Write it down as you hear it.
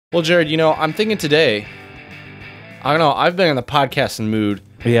Well, Jared, I'm thinking today, I don't know, I've been in the podcasting mood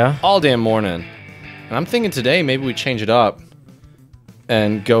all damn morning. And I'm thinking today maybe we change it up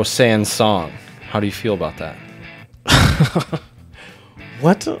and go sans song. How do you feel about that?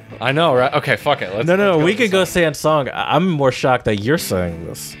 What? I know, right? Okay, fuck it. We could go sans song. I'm more shocked that you're saying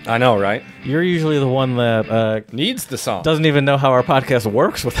this. I know, right? You're usually the one that needs the song. Doesn't even know how our podcast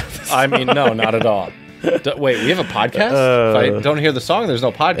works without this. I mean, no, not at all. Wait, we have a podcast? If I don't hear the song, there's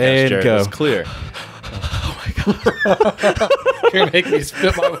no podcast, Jared. It's clear. Oh my god. You're going to make me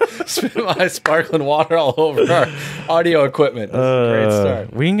spit my sparkling water all over our audio equipment. This is a great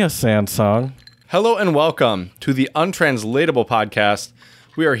start. We can go sans song. Hello and welcome to the Untranslatable Podcast.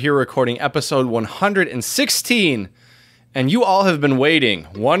 We are here recording episode 116, and you all have been waiting,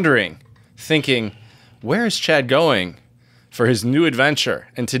 wondering, thinking, where is Chad going for his new adventure?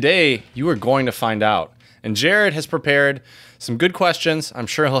 And today, you are going to find out. And Jared has prepared some good questions. I'm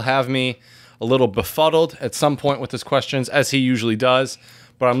sure he'll have me a little befuddled at some point with his questions, as he usually does.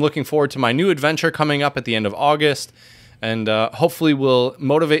 But I'm looking forward to my new adventure coming up at the end of August. And hopefully we'll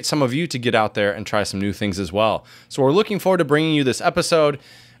motivate some of you to get out there and try some new things as well. So we're looking forward to bringing you this episode.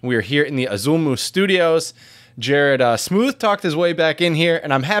 We are here in the Azul Studios. Jared smooth talked his way back in here,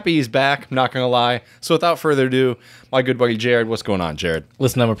 and I'm happy he's back. I'm not going to lie. So without further ado, my good buddy Jared, what's going on, Jared?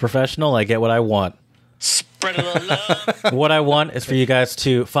 Listen, I'm a professional. I get what I want. Spread a little love. What I want is for you guys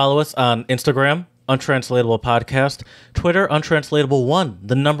to follow us on Instagram, Untranslatable Podcast, Twitter, Untranslatable1,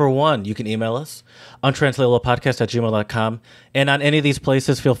 the number 1. You can email us, untranslatablepodcast@gmail.com. And on any of these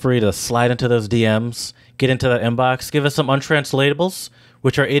places, feel free to slide into those DMs, get into that inbox, give us some untranslatables,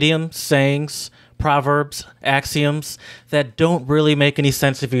 which are idioms, sayings, proverbs, axioms that don't really make any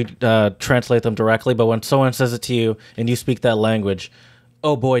sense if you translate them directly. But when someone says it to you and you speak that language,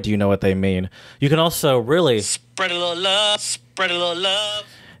 oh boy, do you know what they mean. You can also really spread a little love, spread a little love.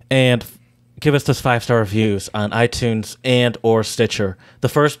 And give us those 5-star reviews on iTunes and or Stitcher. The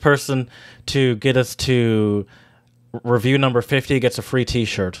first person to get us to review number 50 gets a free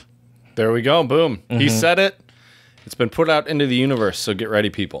t-shirt. There we go. Boom. He said it. It's been put out into the universe, so get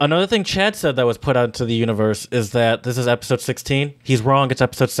ready, people. Another thing Chad said that was put out into the universe is that this is episode 16. He's wrong. It's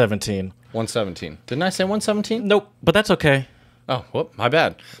episode 17. 117. Didn't I say 117? Nope, but that's okay. Oh, whoop, my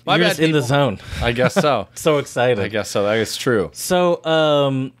bad. My You're bad, just in the zone. I guess so. So excited. I guess so. That is true.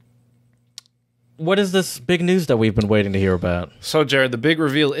 So, what is this big news that we've been waiting to hear about? So, Jared, the big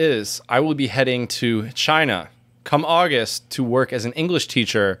reveal is I will be heading to China come August to work as an English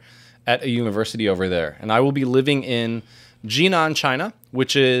teacher at a university over there. And I will be living in Jinan, China,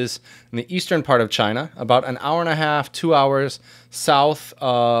 which is in the eastern part of China, about an hour and a half, 2 hours south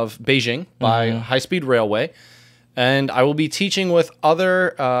of Beijing by high-speed railway. And I will be teaching with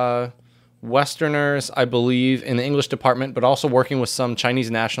other Westerners, I believe, in the English department, but also working with some Chinese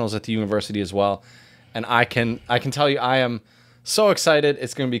nationals at the university as well. And I can tell you, I am so excited.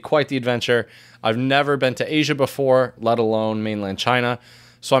 It's going to be quite the adventure. I've never been to Asia before, let alone mainland China.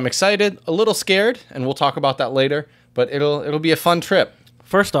 So I'm excited, a little scared, and we'll talk about that later. But it'll be a fun trip.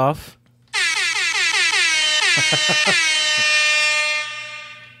 First off,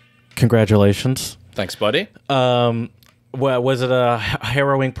 congratulations. Thanks, buddy. Well, was it a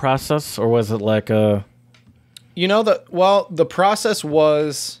harrowing process, or was it like a... The process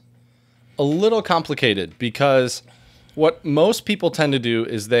was a little complicated because what most people tend to do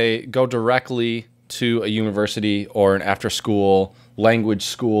is they go directly to a university or an after-school language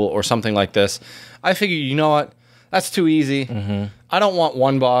school or something like this. I figure, you know what? That's too easy. I don't want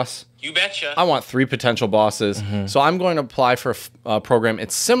one boss. You betcha. I want 3 potential bosses. So I'm going to apply for a program.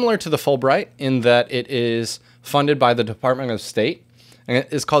 It's similar to the Fulbright in that it is funded by the Department of State, and it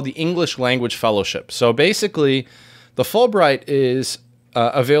is called the English Language Fellowship. So basically, the Fulbright is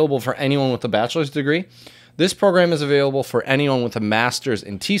available for anyone with a bachelor's degree. This program is available for anyone with a master's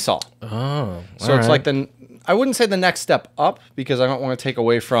in TESOL. Oh, so it's like I wouldn't say the next step up because I don't want to take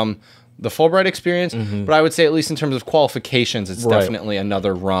away from the Fulbright experience, but I would say at least in terms of qualifications, it's definitely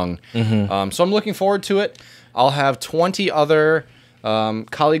another rung. So I'm looking forward to it. I'll have 20 other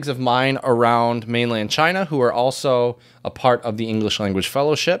colleagues of mine around mainland China who are also a part of the English Language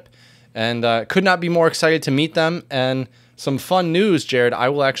Fellowship, and could not be more excited to meet them. And some fun news, Jared, I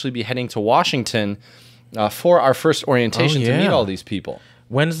will actually be heading to Washington for our first orientation to meet all these people.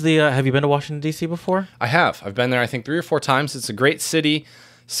 When's the... have you been to Washington, D.C. before? I have. I've been there, I think, 3 or 4 times. It's a great city.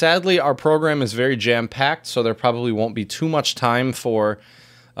 Sadly, our program is very jam-packed, so there probably won't be too much time for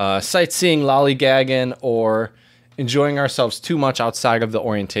sightseeing, lollygagging, or enjoying ourselves too much outside of the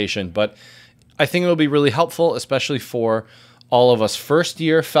orientation. But I think it'll be really helpful, especially for all of us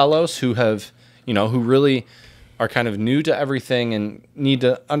first-year fellows who have, who really are kind of new to everything and need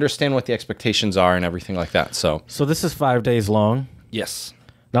to understand what the expectations are and everything like that. So this is 5 days long. yes.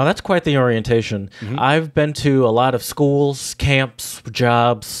 Now, that's quite the orientation. I've been to a lot of schools, camps,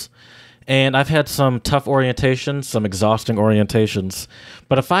 jobs, and I've had some tough orientations, some exhausting orientations.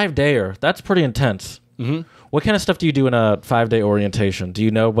 But a 5-dayer, that's pretty intense. What kind of stuff do you do in a 5-day orientation? Do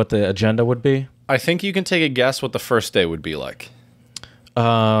you know what the agenda would be? I think you can take a guess what the first day would be like.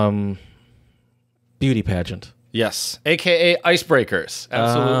 Beauty pageant. Yes, aka icebreakers.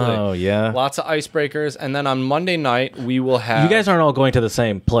 Absolutely. Oh, yeah. Lots of icebreakers, and then on Monday night we will have. You guys aren't all going to the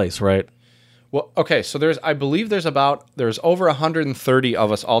same place, right? Well, okay. So I believe there's over 130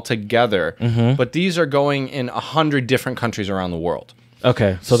 of us all together, but these are going in 100 different countries around the world.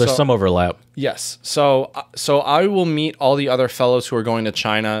 Okay, so there's some overlap. Yes. So I will meet all the other fellows who are going to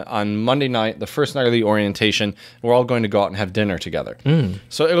China on Monday night, the first night of the orientation. We're all going to go out and have dinner together.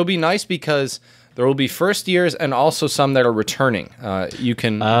 So it'll be nice because there will be first years and also some that are returning. You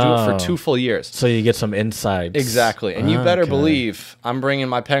can do it for 2 full years. So you get some insights. Exactly. And you better believe I'm bringing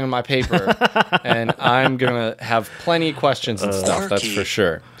my pen and my paper, and I'm going to have plenty of questions and stuff. That's for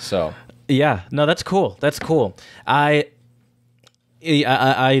sure. So yeah, no, that's cool. That's cool. I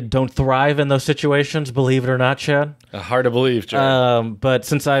don't thrive in those situations, believe it or not, Chad. hard to believe, Jared. But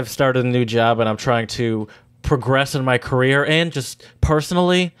since I've started a new job and I'm trying to progress in my career and just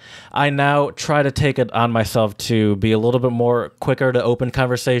personally, I now try to take it on myself to be a little bit more quicker to open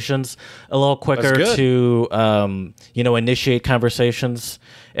conversations, a little quicker to initiate conversations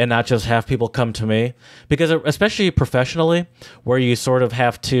and not just have people come to me. Because especially professionally, where you sort of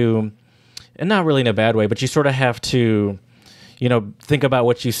have to, and not really in a bad way, but you sort of have to think about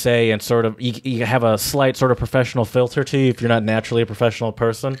what you say and sort of you have a slight sort of professional filter to you if you're not naturally a professional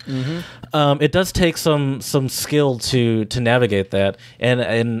person. It does take some skill to navigate that,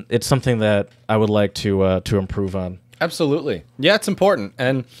 and it's something that I would like to improve on. Absolutely. Yeah, it's important.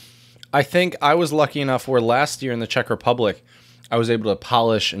 And I think I was lucky enough where last year in the Czech Republic, I was able to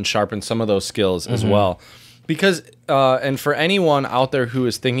polish and sharpen some of those skills as well. Because, and for anyone out there who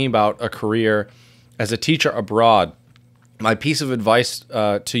is thinking about a career as a teacher abroad, my piece of advice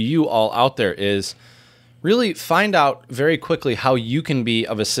to you all out there is really find out very quickly how you can be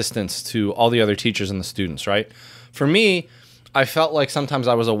of assistance to all the other teachers and the students, right? For me, I felt like sometimes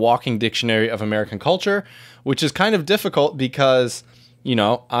I was a walking dictionary of American culture, which is kind of difficult because,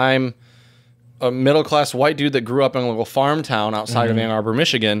 I'm a middle-class white dude that grew up in a little farm town outside of Ann Arbor,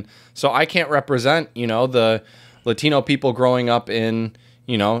 Michigan, so I can't represent, the Latino people growing up in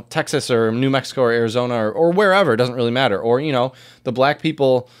Texas or New Mexico or Arizona or wherever, it doesn't really matter. Or, the black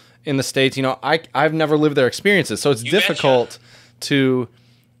people in the States, I've never lived their experiences. So it's difficult to,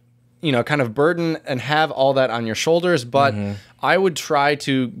 kind of burden and have all that on your shoulders. But I would try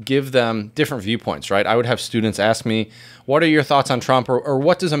to give them different viewpoints, right? I would have students ask me, what are your thoughts on Trump? Or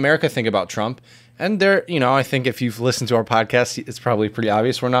what does America think about Trump? And there, I think if you've listened to our podcast, it's probably pretty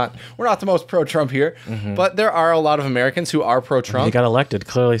obvious we're not the most pro-Trump here, but there are a lot of Americans who are pro-Trump. He got elected.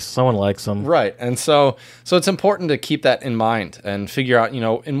 Clearly, someone likes him, right? And so it's important to keep that in mind and figure out,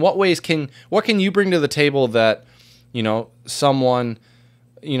 in what ways what can you bring to the table that, someone,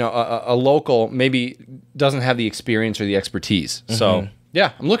 a local maybe doesn't have the experience or the expertise. So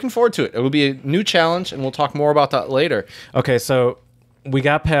yeah, I'm looking forward to it. It will be a new challenge, and we'll talk more about that later. Okay, so we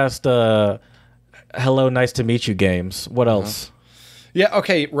got past. Hello, nice to meet you games. What else? Yeah,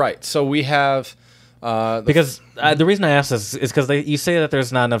 okay, right. So we have... because the reason I ask this is because you say that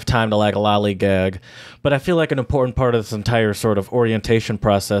there's not enough time to like lollygag, but I feel like an important part of this entire sort of orientation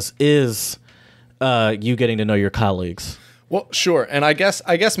process is you getting to know your colleagues. Well, sure. And I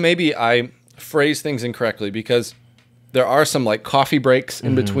guess maybe I phrase things incorrectly because there are some like coffee breaks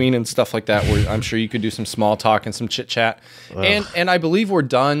in between and stuff like that where I'm sure you could do some small talk and some chit-chat. And I believe we're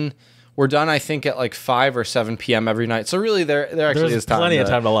done, I think, at like 5 or 7 p.m. every night. So really, there actually is plenty of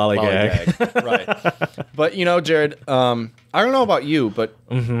time to lollygag. Right. But, Jared, I don't know about you, but,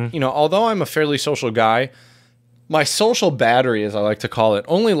 although I'm a fairly social guy, my social battery, as I like to call it,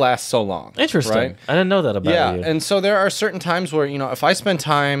 only lasts so long. Interesting. Right? I didn't know that about you. Yeah, and so there are certain times where, if I spend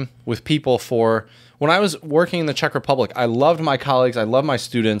time with people when I was working in the Czech Republic, I loved my colleagues, I loved my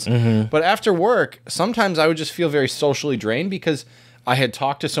students, but after work, sometimes I would just feel very socially drained because I had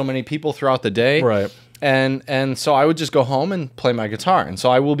talked to so many people throughout the day. Right. And so I would just go home and play my guitar. And so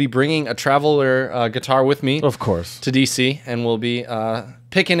I will be bringing a traveler guitar with me. Of course. To D.C. and we'll be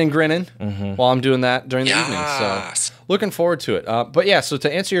picking and grinning while I'm doing that during the evening. So looking forward to it. But yeah, so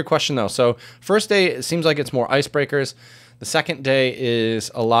to answer your question though, so first day, it seems like it's more icebreakers. The second day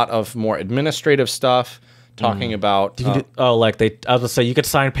is a lot of more administrative stuff, talking about. You can I was gonna say you could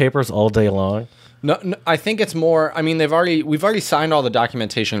sign papers all day long. No, I think it's more. I mean, we've already signed all the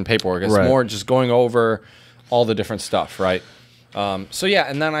documentation and paperwork. It's Right. more just going over all the different stuff, right? So yeah,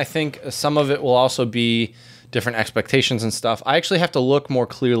 and then I think some of it will also be different expectations and stuff. I actually have to look more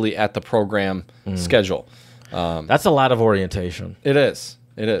clearly at the program schedule. That's a lot of orientation. It is.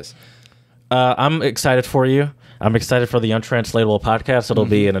 It is. I'm excited for you. I'm excited for the Untranslatable podcast. It'll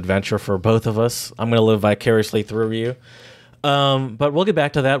be an adventure for both of us. I'm going to live vicariously through you. But we'll get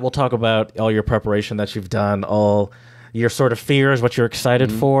back to that. We'll talk about all your preparation that you've done, all your sort of fears, what you're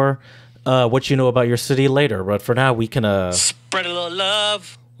excited for, what you know about your city later. But for now, we can... Spread a little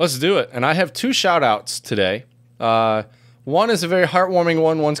love. Let's do it. And I have 2 shout-outs today. One is a very heartwarming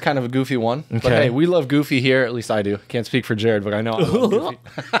one. One's kind of a goofy one. But Okay. hey, we love goofy here. At least I do. Can't speak for Jared, but I know I love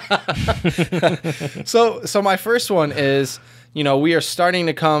goofy. So my first one is, we are starting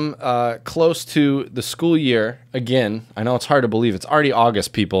to come close to the school year again. I know it's hard to believe. It's already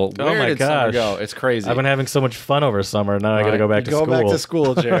August, people. Oh Where my did summer gosh. go? It's crazy. I've been having so much fun over summer. Now I got to go back to school. Go back to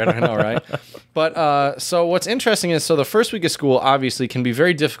school, Jared. I know, right? But so what's interesting is, the first week of school obviously can be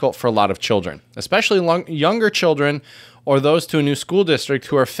very difficult for a lot of children, especially younger children or those to a new school district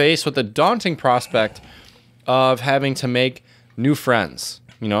who are faced with the daunting prospect of having to make new friends.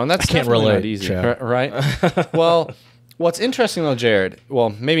 And that's can't definitely not relate, easy, Chad. right? Well, what's interesting though, Jared,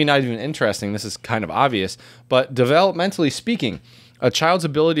 well, maybe not even interesting, this is kind of obvious, but developmentally speaking, a child's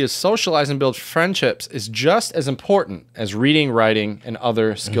ability to socialize and build friendships is just as important as reading, writing, and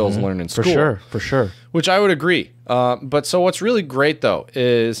other skills learned in school. For sure. Which I would agree. But so what's really great, though,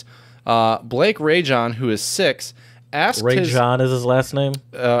 is Blake Rajon, who is 6, asked Rajon is his last name?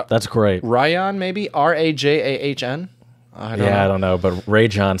 That's great. Rajon, maybe? Rajahn? I don't know, but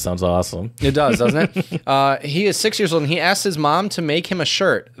Rajon sounds awesome. It does, doesn't it? He is 6 years old, and he asked his mom to make him a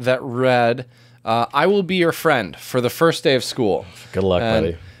shirt that read, I will be your friend for the first day of school. Good luck,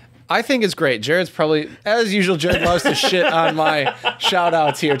 buddy. I think it's great. Jared's probably, as usual, Jared loves to shit on my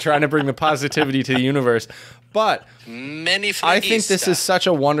shout-outs here, trying to bring the positivity to the universe. But I think this is such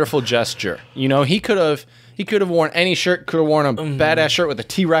a wonderful gesture. He could have worn any shirt, could have worn a badass shirt with a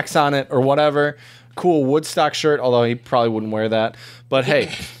T-Rex on it or whatever. Cool Woodstock shirt, although he probably wouldn't wear that. But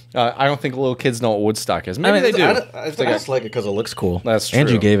hey, I don't think little kids know what Woodstock is. Maybe they do. I just like it because it looks cool. That's true. And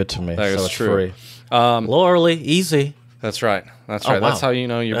you gave it to me, That so is it's true. free. A little early, easy. That's right. That's Oh, right. wow. That's how you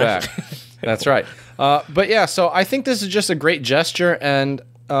know you're back. That's right. But yeah, so I think this is just a great gesture, and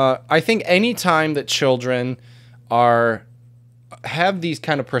I think any time that children have these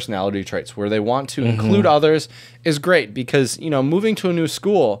kind of personality traits where they want to include others is great, because moving to a new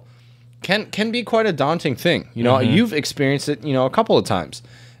school can be quite a daunting thing. You've experienced it a couple of times,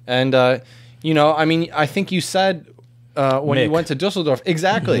 and I think you said when Mick. you went to Dusseldorf,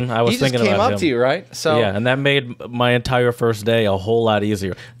 exactly. I was he just thinking came about up him. to you, right? So Yeah, and that made my entire first day a whole lot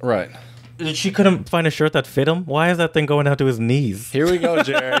easier. right. She couldn't find a shirt that fit him? Why is that thing going down to his knees? Here we go,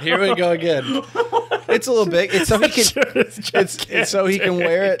 Jared. Here we go again. It's a little big. It's so he can. It's so he can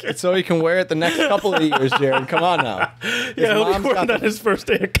wear it. It's so he can wear it the next couple of years, Jared. Come on now. Yeah, he'll be mom's wearing got that his first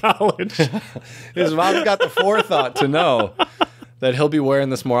day of college. His mom's got the forethought to know that he'll be wearing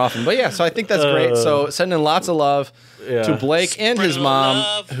this more often. But yeah, so I think that's great. So sending lots of love to Blake and his Spread mom,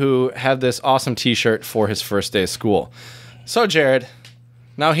 love. who have this awesome T-shirt for his first day of school. So Jared,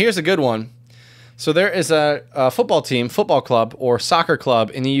 now here's a good one. So there is a football club, or soccer club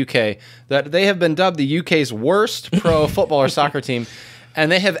in the UK that they have been dubbed the UK's worst pro football or soccer team,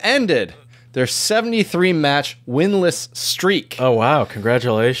 and they have ended their 73-match winless streak. Oh, wow.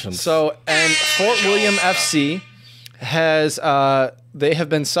 Congratulations. So, and Fort William FC has they have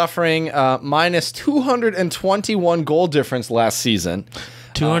been suffering minus 221 goal difference last season.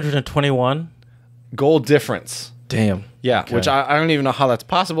 221? Goal difference. Damn. Yeah, Okay. which I don't even know how that's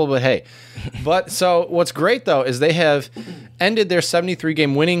possible, but hey. But so what's great, though, is they have ended their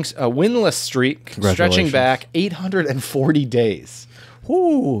 73-game winless streak, stretching Congratulations. back 840 days.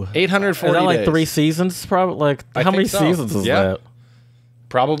 Woo. 840 Is that like days. 3 seasons? Probably. Like, I how many think so. seasons is Yeah. that?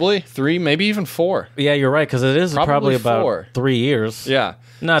 Probably 3, maybe even 4. Yeah, you're right, because it is Probably probably about 4. 3 years. Yeah.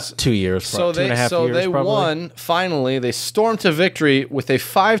 Not 2 years. So two and a half years, they probably. won, finally. They stormed to victory with a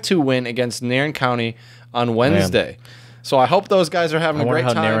 5-2 win against Nairn County on Wednesday. So I hope those guys are having I a wonder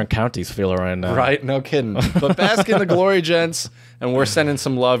great how time. Nairn County's feeling right now. Right, no kidding. But bask in the glory, gents, and we're sending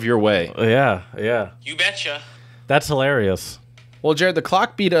some love your way. Yeah, yeah. You betcha. That's hilarious. Well, Jared, the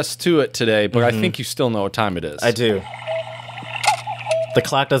clock beat us to it today, but I think you still know what time it is. I do. The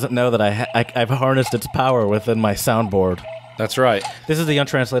clock doesn't know that I've harnessed its power within my soundboard. That's right. This is the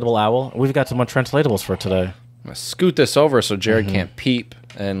Untranslatable Owl. We've got some Untranslatables for today. I'm going to scoot this over so Jared can't peep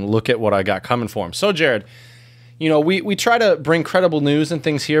and look at what I got coming for him. So, Jared, you know, we try to bring credible news and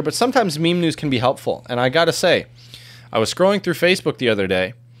things here, but sometimes meme news can be helpful. And I got to say, I was scrolling through Facebook the other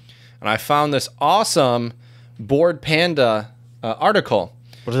day, and I found this awesome Bored Panda article.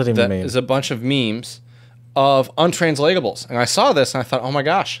 What does that even mean? Is a bunch of memes of untranslatables. And I saw this, and I thought, oh my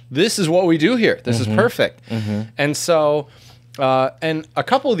gosh, this is what we do here. This is perfect. And so... and a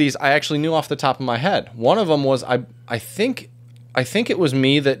couple of these I actually knew off the top of my head. One of them was I think it was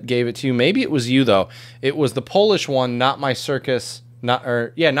me that gave it to you. Maybe it was you though. It was the Polish one, not my circus, not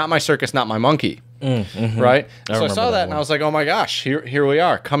my circus, not my monkey. Right? So I saw that and I was like, oh my gosh, here we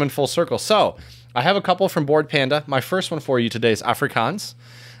are, coming full circle. So I have a couple from Bored Panda. My first one for you today is Afrikaans,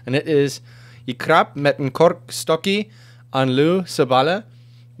 and it is "Je krap met een korkstokkie aan lu sabale,"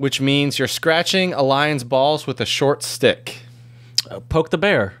 which means you're scratching a lion's balls with a short stick. Poke the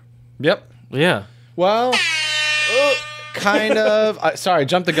bear. Yep. Yeah. Well, kind of. Sorry,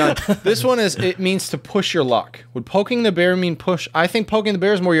 jumped the gun. This one it means to push your luck. Would poking the bear mean push? I think poking the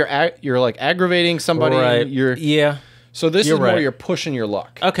bear is more you're like aggravating somebody. Right. Yeah. So this is more you're pushing your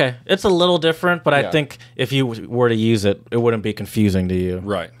luck. Okay. It's a little different, but I think if you were to use it, it wouldn't be confusing to you.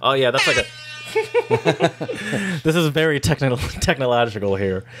 Right. Oh yeah, that's like a. This is very technological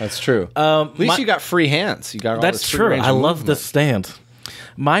here. That's true. At least you got free hands. You got all that's this free true. range I of love movement. this stand.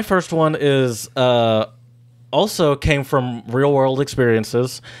 My first one is also came from real world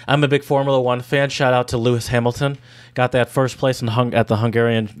experiences. I'm a big Formula One fan. Shout out to Lewis Hamilton. Got that first place at the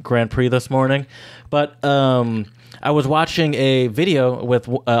Hungarian Grand Prix this morning. But I was watching a video with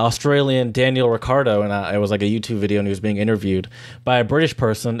Australian Daniel Ricciardo, and it was like a YouTube video, and he was being interviewed by a British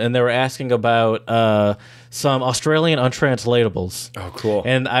person, and they were asking about some Australian untranslatables. Oh, cool.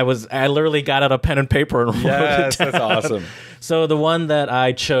 And I literally got out a pen and paper and wrote it down. That's awesome. So the one that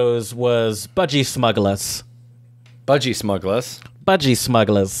I chose was Budgie Smugglers. Budgie smugglers. Budgie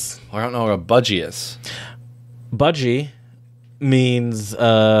Smugglers. I don't know what a budgie is. Budgie means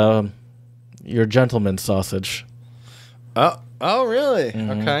your gentleman's sausage. Oh, really?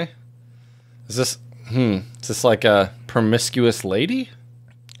 Okay. Is this like a promiscuous lady?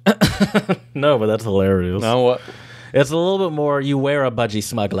 No, but that's hilarious. No, what? It's a little bit more, you wear a budgie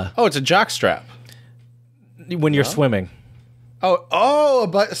smuggler Oh, it's a jockstrap. when you're swimming.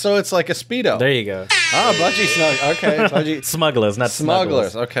 So it's like a Speedo. There you go. Oh, budgie snug. Okay, budgie. Smugglers, not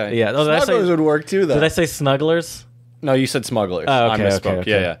Smugglers. snuggles. Okay. Yeah. Oh, Smugglers would work too, though. Did I say snugglers? No, you said smugglers. Oh, okay, I misspoke.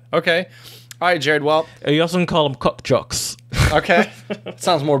 okay. Yeah. Okay. All right, Jared. Well, You also can call them cock jocks. okay.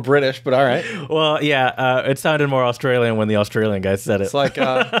 Sounds more British, but all right. Well, yeah, it sounded more Australian when the Australian guy said it. It's like,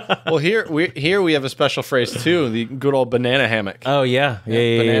 well, here we have a special phrase too, the good old banana hammock. Oh yeah,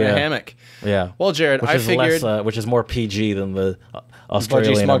 Banana hammock. Yeah. Well, Jared, I figured which is more PG than the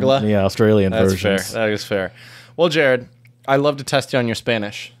Australian Budgie smuggler? Yeah, Australian that's versions. fair. That is fair. Well, Jared, I love to test you on your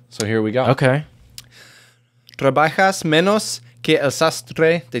Spanish, so here we go. Okay. Trabajas menos que el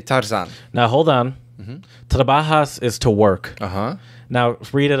sastre de Tarzán. Now hold on. Trabajas is to work. Uh-huh. Now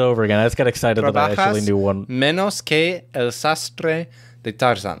read it over again. I just got excited that I actually knew one. Menos que el sastre de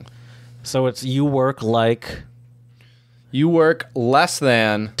Tarzán. So it's you work like You work less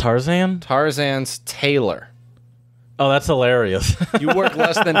than Tarzan? Tarzan's tailor. Oh, that's hilarious. You work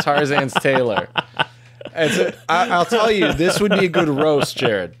less than Tarzan's tailor. I'll tell you, this would be a good roast,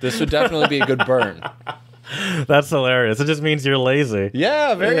 Jared. This would definitely be a good burn. That's hilarious. It just means you're lazy.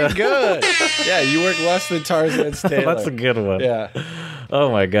 Yeah, very good. Yeah, you work less than Tarzan's tailor. That's a good one. Yeah.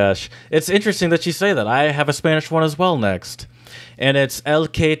 Oh my gosh. It's interesting that you say that. I have a Spanish one as well next. And it's El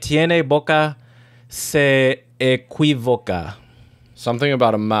que tiene boca se equivoca. Something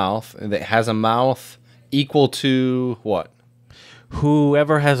about a mouth that has a mouth equal to what?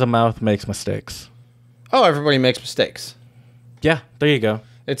 Whoever has a mouth makes mistakes. Oh, everybody makes mistakes. Yeah, there you go.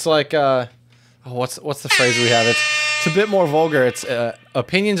 It's like what's the phrase we have? It's a bit more vulgar. It's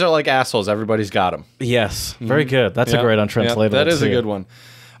opinions are like assholes. Everybody's got them. Yes, very good. That's a great untranslatable. That is a too. good one.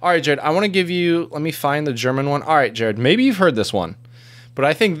 All right, Jared, I want to give you, let me find the German one. All right, Jared, maybe you've heard this one, but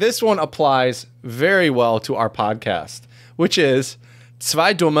I think this one applies very well to our podcast, which is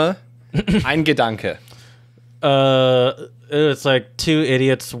zwei Dumme, ein Gedanke. It's like two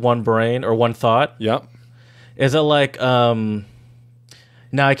idiots, one brain, or one thought. Yep. Is it like,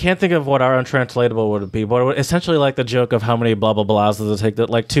 now I can't think of what our untranslatable would be, but essentially like the joke of how many blah blah blahs does it take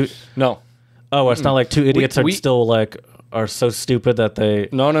that like two. No. Oh, it's not like two idiots we are still like are so stupid that they.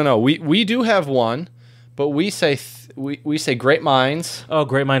 No. We do have one, but we say we say great minds. Oh,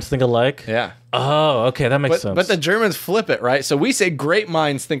 great minds think alike. Yeah. Oh, okay, that makes sense. But the Germans flip it, right? So we say great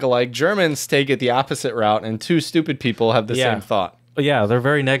minds think alike. Germans take it the opposite route, and two stupid people have the same thought. Yeah, they're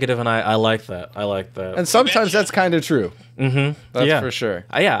very negative, and I like that. I like that. And sometimes that's kind of true. Mm-hmm. That's for sure.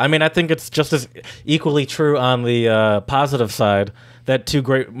 Yeah, I mean, I think it's just as equally true on the positive side that two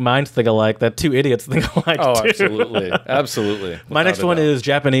great minds think alike, that two idiots think alike. Oh, too. absolutely. Absolutely. My next one is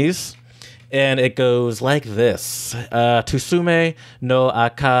Japanese, and it goes like this. Tsusume no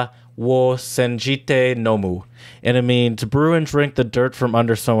aka wo senjite nomu. And it means brew and drink the dirt from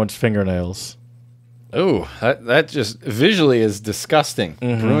under someone's fingernails. Oh, that just visually is disgusting.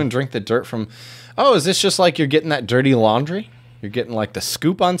 Brew and drink the dirt from... Oh, is this just like you're getting that dirty laundry? You're getting like the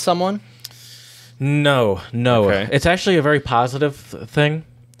scoop on someone? No. Okay. It's actually a very positive thing.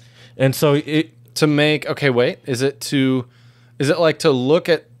 And so To make... Okay, wait. Is it like to look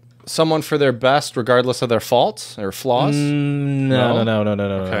at someone for their best regardless of their faults or flaws? No.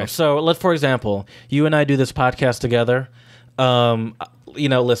 Okay. So, for example, you and I do this podcast together.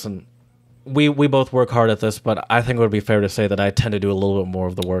 Listen, we both work hard at this, but I think it would be fair to say that I tend to do a little bit more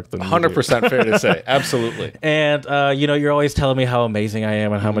of the work than 100% fair to say. Absolutely. And you're always telling me how amazing I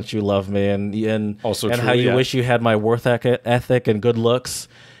am and how much you love me, and Also and true, how you yeah. wish you had my worth ethic and good looks.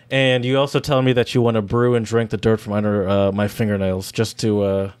 And you also tell me that you want to brew and drink the dirt from under my fingernails just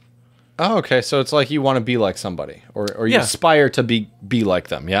to. Oh, okay. So it's like you want to be like somebody, or you Yeah. aspire to be like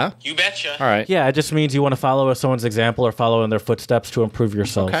them, yeah? You betcha. All right. Yeah, it just means you want to follow someone's example or follow in their footsteps to improve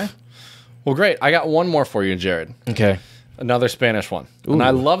yourself. Okay. Well, great. I got one more for you, Jared. Okay. Another Spanish one. And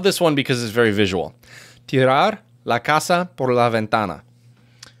I love this one because it's very visual. Tirar la casa por la ventana.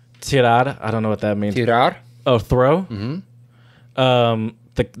 Tirar, I don't know what that means. Tirar. Oh, throw? Mm-hmm.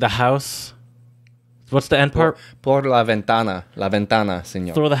 The house. What's the end part? Por la ventana. La ventana,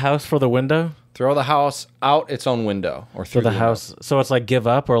 señor. Throw the house for the window? Throw the house out its own window. Or For through the window. house. So it's like give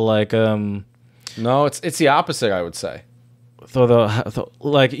up or like No, it's the opposite, I would say.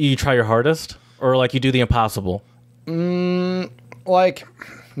 like you try your hardest or like you do the impossible. Like,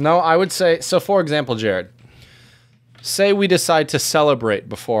 no, I would say... So, for example, Jared, say we decide to celebrate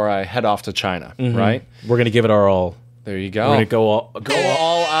before I head off to China, right? We're going to give it our all. There you We're go. going to go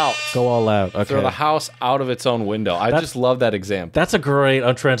all out. go all out. Okay. Throw the house out of its own window. I just love that example. That's a great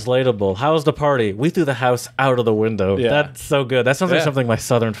untranslatable. How's the party? We threw the house out of the window. Yeah. That's so good. That sounds like Yeah. something my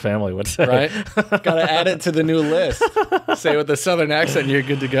Southern family would say. Right? Gotta add it to the new list. Say it with a Southern accent, you're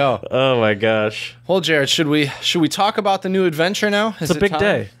good to go. Oh my gosh. Well, Jared, should we talk about the new adventure now? It's a big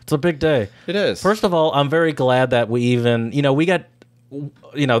day. It's a big day. It is. First of all, I'm very glad that we even, we got,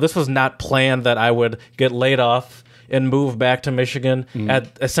 this was not planned that I would get laid off and move back to Michigan at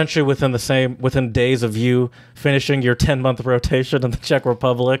essentially within days of you finishing your 10-month rotation in the Czech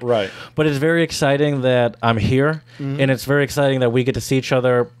Republic. Right. But it's very exciting that I'm here, and it's very exciting that we get to see each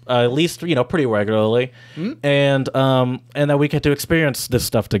other at least pretty regularly, and that we get to experience this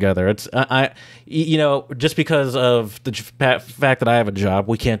stuff together. It's just because of the fact that I have a job,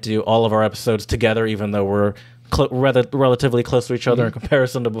 we can't do all of our episodes together, even though we're relatively close to each other in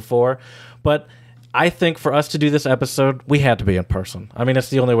comparison to before, but. I think for us to do this episode, we had to be in person. I mean, it's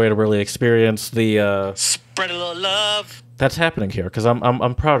the only way to really experience the Spread a little love. that's happening here because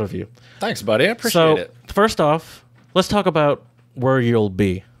I'm proud of you. Thanks, buddy. I appreciate So it. first off, let's talk about where you'll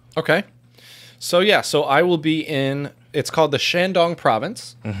be. Okay. So I will be in, it's called the Shandong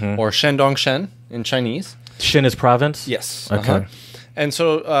province, or Shandong in Chinese. Shin is province. Yes. Okay. And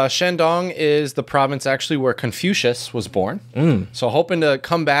so Shandong is the province actually where Confucius was born. So hoping to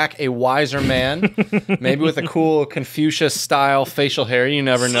come back a wiser man, maybe with a cool Confucius-style facial hair. You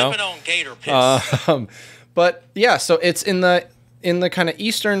never know. Slipping on gator piss. But yeah, so it's in the kind of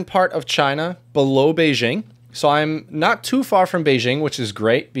eastern part of China, below Beijing. So I'm not too far from Beijing, which is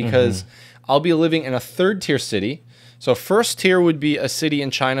great because I'll be living in a third-tier city. So first tier would be a city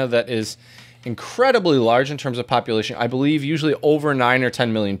in China that is incredibly large in terms of population. I believe usually over 9 or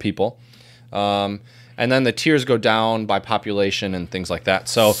 10 million people. And then the tiers go down by population and things like that.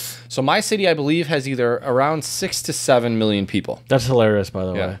 So my city, I believe, has either around 6 to 7 million people. That's hilarious, by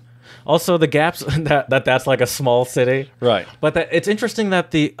the way. Also, the gaps that's like a small city, Right. But it's interesting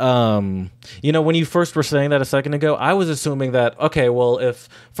that the when you first were saying that a second ago, I was assuming that if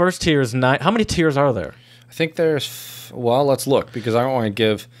first tier is 9, how many tiers are there? I think there's, let's look because I don't want to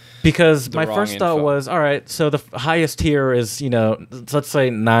give... Because my wrong first thought info. was, all right, so the highest tier is, let's say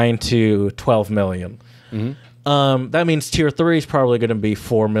 9 to 12 million. That means tier 3 is probably going to be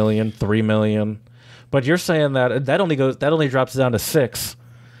 4 million, 3 million. But you're saying that only drops down to 6.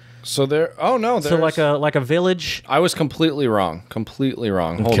 So there, So like a village. I was completely wrong.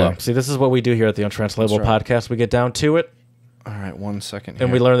 Hold up. See, this is what we do here at the Untranslatable Podcast. We get down to it, All right, 1 second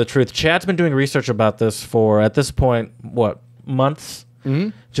and we learn the truth. Chad's been doing research about this for, at this point, months?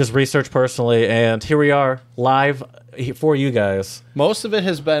 just research personally, and here we are live for you guys. Most of it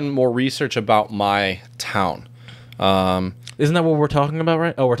has been more research about my town. Isn't that what we're talking about,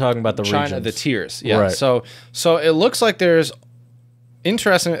 right? Oh, we're talking about the China, regions. the tiers. Yeah. Right. So it looks like there's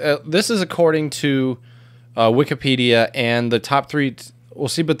interesting. This is according to Wikipedia, and the top three. We'll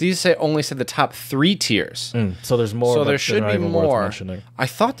see, but these only say the top 3 tiers. So there's more. So but there they're should not be even worth more. mentioning. I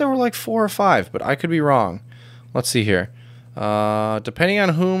thought there were like 4 or 5, but I could be wrong. Let's see here. Depending on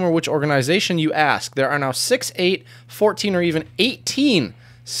whom or which organization you ask, there are now 6, 8, 14, or even 18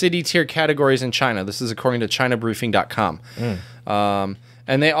 city tier categories in China. This is according to ChinaBriefing.com.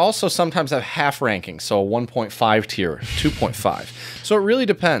 And they also sometimes have half rankings, so 1.5 tier, 2.5. So it really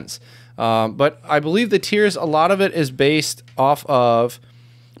depends. But I believe the tiers, a lot of it is based off of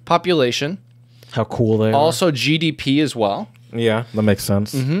population. How cool they are. Also GDP as well. Yeah, that makes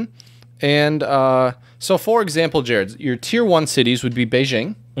sense. And so, for example, Jared, your tier 1 cities would be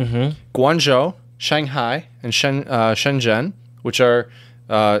Beijing, Guangzhou, Shanghai, and Shenzhen, which are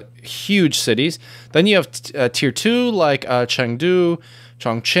huge cities. Then you have tier 2 like Chengdu,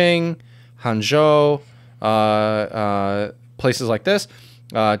 Chongqing, Hangzhou, places like this,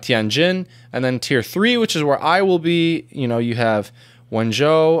 Tianjin. And then tier 3, which is where I will be, you have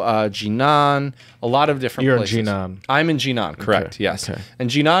Wenzhou, Jinan, a lot of different places. You're in Jinan. I'm in Jinan, correct, yes. Okay. And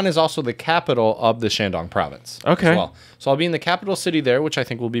Jinan is also the capital of the Shandong province Okay. as well. So I'll be in the capital city there, which I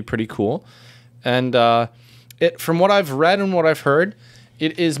think will be pretty cool. And from what I've read and what I've heard,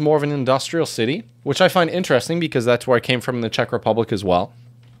 it is more of an industrial city, which I find interesting because that's where I came from in the Czech Republic as well.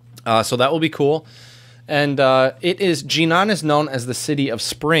 So that will be cool. And Jinan is known as the city of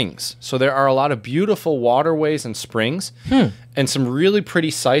springs. So there are a lot of beautiful waterways and springs and some really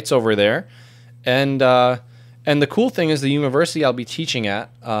pretty sites over there. And the cool thing is the university I'll be teaching at,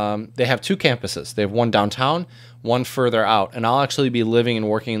 they have 2 campuses. They have one downtown, one further out. And I'll actually be living and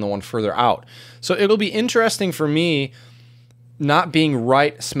working in the one further out. So it'll be interesting for me not being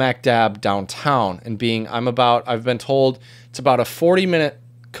right smack dab downtown and I've been told it's about a 40-minute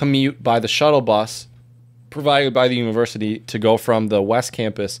commute by the shuttle bus provided by the university to go from the west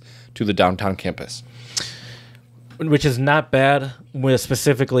campus to the downtown campus. Which is not bad,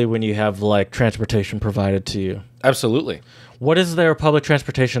 specifically when you have like transportation provided to you. Absolutely. What is their public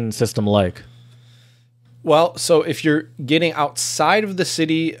transportation system like? Well, so if you're getting outside of the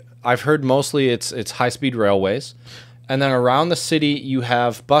city, I've heard mostly it's high-speed railways. And then around the city, you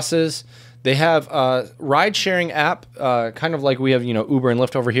have buses. They have a ride-sharing app, kind of like we have, Uber and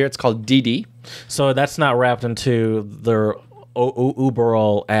Lyft over here. It's called Didi. So that's not wrapped into their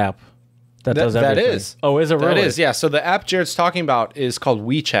Uberall app that does everything. That is. Oh, is it really? That is, yeah. So the app Jared's talking about is called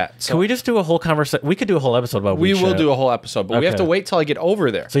WeChat. So Can we just do a whole conversation? We could do a whole episode about WeChat. we will do a whole episode, but we have Okay. to wait till I get over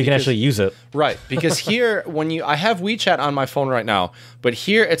there. So you can actually use it. Right, because here, I have WeChat on my phone right now, but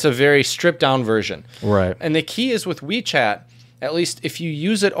here it's a very stripped-down version. Right. And the key is with WeChat, at least if you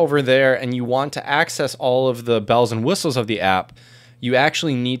use it over there and you want to access all of the bells and whistles of the app, you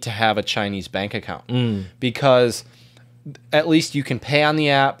actually need to have a Chinese bank account. Because at least you can pay on the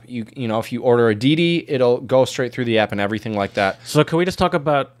app. If you order a Didi, it'll go straight through the app and everything like that. So can we just talk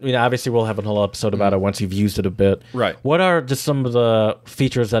about, obviously we'll have a whole episode about it once you've used it a bit. Right. What are just some of the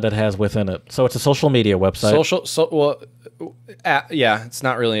features that it has within it? So it's a social media website. Yeah, it's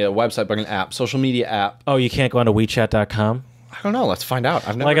not really a website, but an app, social media app. Oh, you can't go onto WeChat.com? I don't know. Let's find out.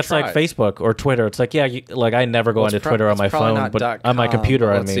 I've never Like it's tried. like Facebook or Twitter. It's like, I never go onto Twitter on my phone, but on my computer,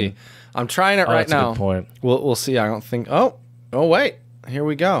 Let's see. I'm trying it right that's a now. good point. We'll see. I don't think. Oh wait. Here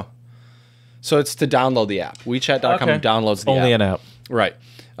we go. So it's to download the app. WeChat.com downloads the app. Only an app. Right.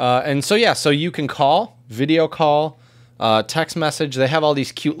 And so you can call, video call, text message. They have all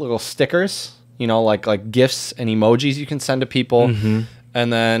these cute little stickers, like GIFs and emojis you can send to people.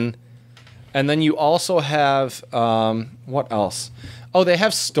 And then you also have, what else? Oh, they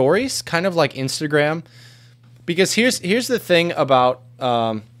have stories, kind of like Instagram. Because here's the thing about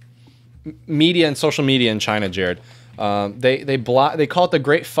media and social media in China, Jared. They call it the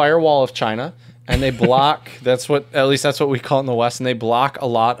Great Firewall of China, and they block. That's what we call it in the West, and they block a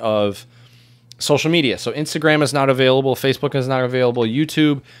lot of social media. So Instagram is not available, Facebook is not available,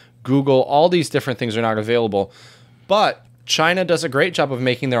 YouTube, Google, all these different things are not available. But China does a great job of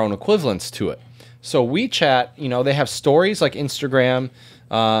making their own equivalents to it. So WeChat, they have stories like Instagram.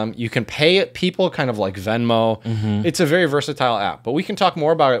 You can pay it people kind of like Venmo. It's a very versatile app, but we can talk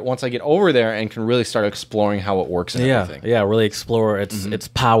more about it once I get over there and can really start exploring how it works and everything. Yeah, really explore its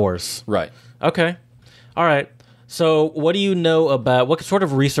powers. Right. Okay. All right. So what do you know about, what sort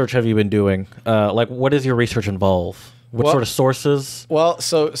of research have you been doing? What does your research involve? What sort of sources? Well,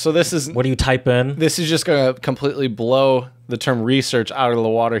 so this is... What do you type in? This is just going to completely blow the term research out of the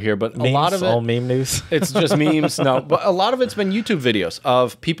water here, but Memes, a lot of it, all meme news. it's just memes. No, but a lot of it's been YouTube videos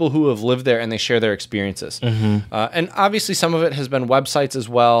of people who have lived there and they share their experiences. And obviously some of it has been websites as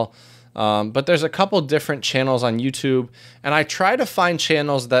well. But there's a couple different channels on YouTube, and I try to find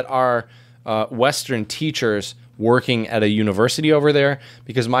channels that are Western teachers working at a university over there,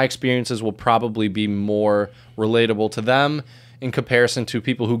 because my experiences will probably be more relatable to them in comparison to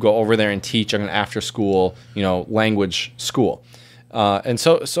people who go over there and teach at an after-school, language school. And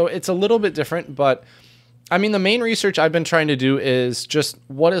so it's a little bit different, but I mean, the main research I've been trying to do is just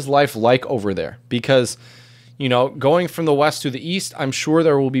what is life like over there? Because, going from the West to the East, I'm sure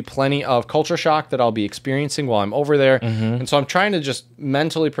there will be plenty of culture shock that I'll be experiencing while I'm over there. And so I'm trying to just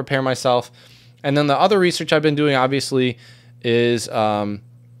mentally prepare myself. And then the other research I've been doing, obviously, is, on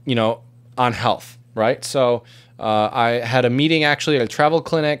health, right? So I had a meeting actually at a travel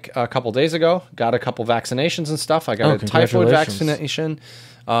clinic a couple days ago, got a couple vaccinations and stuff. I got a typhoid vaccination.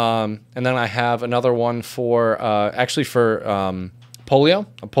 And then I have another one for polio,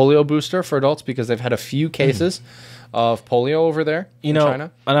 a polio booster for adults, because they've had a few cases of polio over there in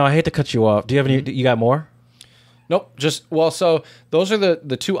China. I know, I hate to cut you off. Do you have any, you got more? Nope. So those are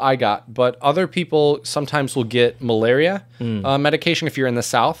the two I got, but other people sometimes will get malaria medication if you're in the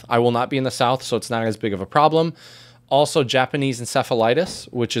South. I will not be in the South, so it's not as big of a problem. Also, Japanese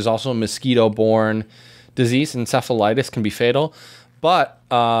encephalitis, which is also a mosquito-borne disease. Encephalitis can be fatal, but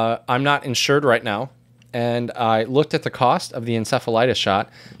I'm not insured right now, and I looked at the cost of the encephalitis shot.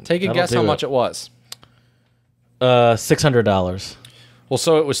 Take a guess how much it was. $600. Well,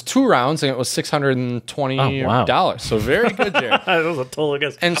 so it was 2 rounds, and it was $620. Oh, wow. So very good, Jared. That was a total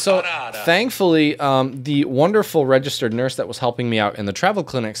guess. And so, thankfully, the wonderful registered nurse that was helping me out in the travel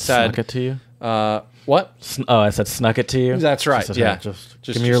clinic said... Snuck it to you? What? I said snuck it to you? That's right, Said, yeah. Just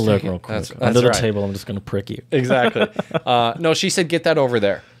give me your lip real quick. That's Under the right. table, I'm just going to prick you. Exactly. No, she said get that over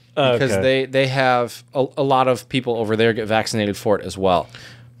there. Because Okay. they have a lot of people over there get vaccinated for it as well.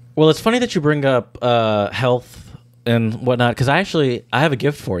 Well, it's funny that you bring up health and whatnot, because I have a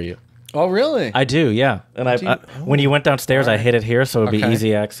gift for you. Oh, really? I do, yeah. And when you went downstairs, I hid it here, so it'd be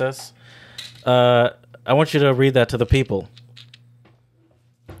easy access. I want you to read that to the people.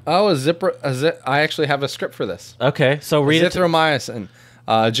 Oh, I actually have a script for this. Okay, so read it. Azithromycin.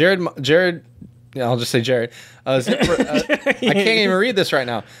 Jared. Yeah, I'll just say Jared. I can't even read this right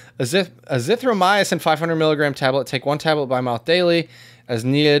now. Azithromycin 500 milligram tablet. Take 1 tablet by mouth daily, as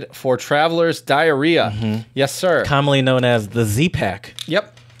needed for travelers' diarrhea. Yes, sir. Commonly known as the Z-Pack.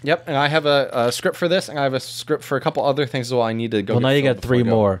 Yep. And I have a script for this, and I have a script for a couple other things as well. I need to go. Well, now you got 3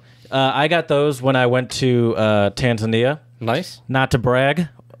 more. I got those when I went to Tanzania. Nice. Not to brag,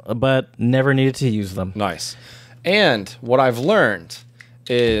 but never needed to use them. Nice. And what I've learned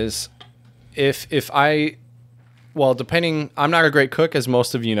is depending, I'm not a great cook, as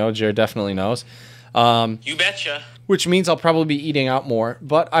most of you know. Jared definitely knows. You betcha. Which means I'll probably be eating out more.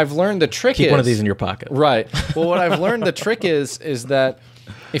 But I've learned the trick is... Keep one of these in your pocket. Right. Well, what I've learned the trick is that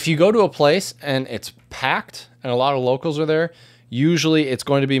if you go to a place and it's packed and a lot of locals are there, usually it's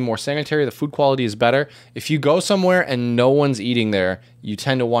going to be more sanitary. The food quality is better. If you go somewhere and no one's eating there, you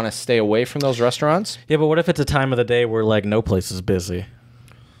tend to want to stay away from those restaurants. Yeah, but what if it's a time of the day where, no place is busy?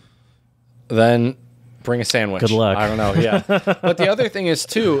 Then bring a sandwich. Good luck. I don't know. Yeah. But the other thing is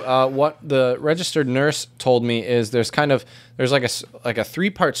too, what the registered nurse told me is there's like a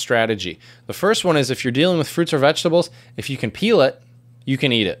 3-part strategy. The first one is if you're dealing with fruits or vegetables, if you can peel it, you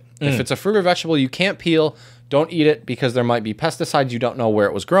can eat it. If it's a fruit or vegetable you can't peel, don't eat it, because there might be pesticides. You don't know where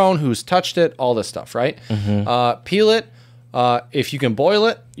it was grown, who's touched it, all this stuff, right? Peel it. If you can boil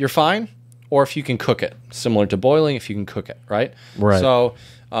it, you're fine. Or if you can cook it, similar to boiling, if you can cook it, right? Right. So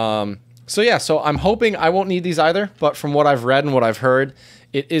I'm hoping I won't need these either, but from what I've read and what I've heard,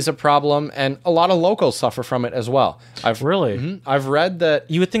 it is a problem, and a lot of locals suffer from it as well. I've I've read that...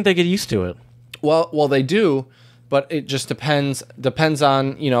 You would think they get used to it. Well, they do, but it just depends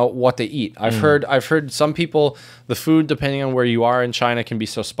on, what they eat. I've heard some people, the food, depending on where you are in China, can be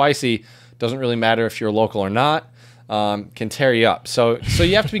so spicy, doesn't really matter if you're local or not. Can tear you up. So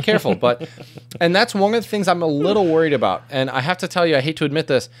you have to be careful. And that's one of the things I'm a little worried about. And I have to tell you, I hate to admit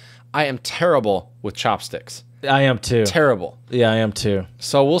this, I am terrible with chopsticks. I am too. Terrible. Yeah, I am too.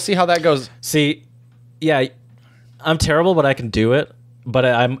 So we'll see how that goes. See, yeah, I'm terrible, but I can do it. But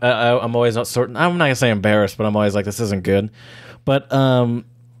I'm always not certain. I'm not gonna say embarrassed, but I'm always like, this isn't good. But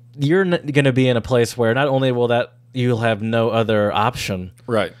you're gonna be in a place where not only you'll have no other option,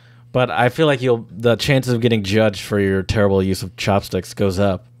 right? But I feel like the chances of getting judged for your terrible use of chopsticks goes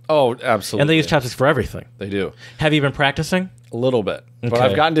up. Oh, absolutely. And they use chopsticks for everything. They do. Have you been practicing? A little bit. But Okay.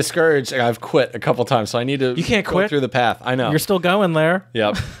 I've gotten discouraged and I've quit a couple times, so I need to You can't go quit? through the path. I know. You're still going there.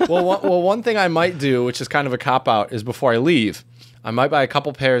 Yep. One thing I might do, which is kind of a cop-out, is before I leave, I might buy a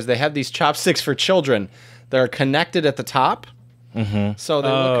couple pairs. They have these chopsticks for children that are connected at the top. Mm-hmm. So they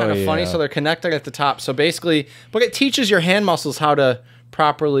look kind of funny, so they're connected at the top. So basically, but it teaches your hand muscles how to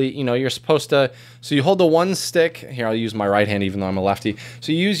properly, you're supposed to, so you hold the one stick, here I'll use my right hand even though I'm a lefty.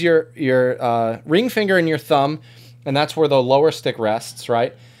 So you use your ring finger and your thumb, and that's where the lower stick rests,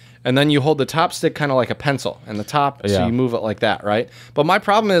 right? And then you hold the top stick kind of like a pencil, and the top, so you move it like that, right? But my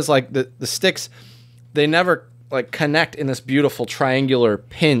problem is like the sticks, they never like connect in this beautiful triangular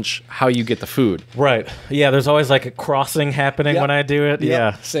pinch how you get the food. Right. Yeah, there's always like a crossing happening when I do it. Yep.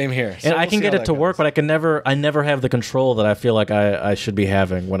 Yeah. Same here. And I can get it to work, but I never have the control that I feel like I should be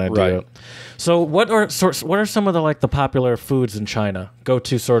having when I do it. So what are some of the popular foods in China?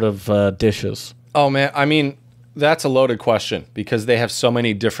 Go-to sort of dishes. Oh man, I mean, that's a loaded question because they have so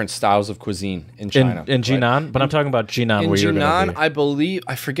many different styles of cuisine in China. In Jinan, right? But I'm talking about Jinan. In Jinan, I believe,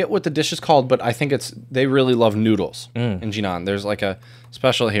 I forget what the dish is called, but I think they really love noodles in Jinan. There's like a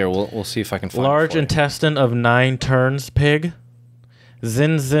special here. We'll see if I can find large intestine of 9 turns pig,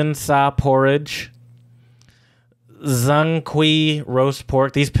 zin sa porridge, zhang kui roast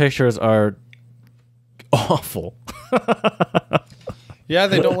pork. These pictures are awful. Yeah,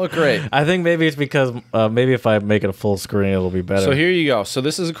 they don't look great. I think maybe it's because maybe if I make it a full screen, it'll be better. So here you go. So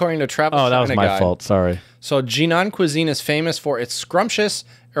this is according to Travel Oh, that was China my Guide. fault. Sorry. So Jinan cuisine is famous for its scrumptious,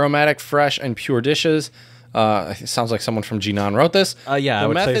 aromatic, fresh, and pure dishes. It sounds like someone from Jinan wrote this. Yeah, I the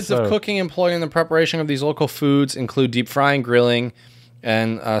would say methods of so. cooking employed in the preparation of these local foods include deep frying, grilling,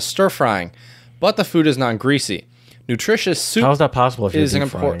 and stir frying. But the food is non-greasy. Nutritious soup. How is that possible if you're is an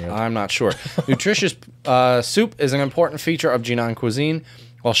deep frying important. it? I'm not sure. Nutritious soup is an important feature of Jinan cuisine.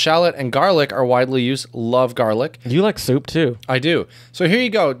 While shallot and garlic are widely used, love garlic. You like soup too? I do. So here you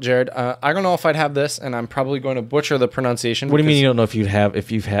go, Jared. I don't know if I'd have this, and I'm probably going to butcher the pronunciation. What do you mean you don't know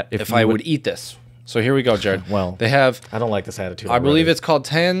if I would eat this? So here we go, Jared. Well, they have. I don't like this attitude. I believe it's called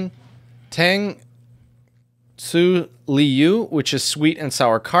Tang Su Liu, which is sweet and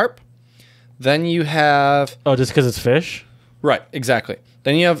sour carp. Then you have. Oh, just because it's fish? Right, exactly.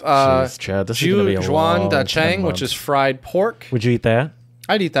 Then you have Jeez, Chad, this is gonna be a Zhuan long Da 10 Chang, which months. is fried pork. Would you eat that?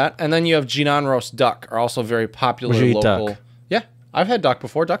 I'd eat that. And then you have Jinan roast duck, are also very popular Would you eat local. duck? Yeah, I've had duck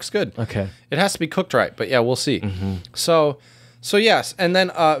before. Duck's good. Okay. It has to be cooked right, but yeah, we'll see. So yes, and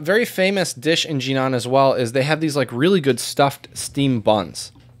then a very famous dish in Jinan as well is they have these like really good stuffed steam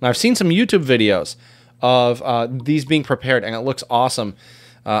buns. Now I've seen some YouTube videos of these being prepared, and it looks awesome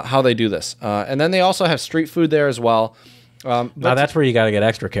how they do this. And then they also have street food there as well. Now that's where you got to get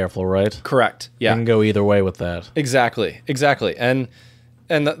extra careful, right? Correct. Yeah. You can go either way with that. Exactly. And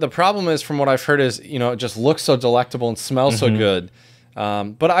the problem is, from what I've heard, is it just looks so delectable and smells so good.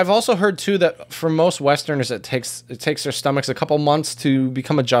 But I've also heard too that for most Westerners, it takes their stomachs a couple months to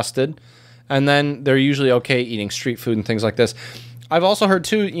become adjusted, and then they're usually okay eating street food and things like this. I've also heard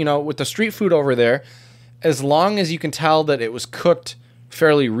too, with the street food over there, as long as you can tell that it was cooked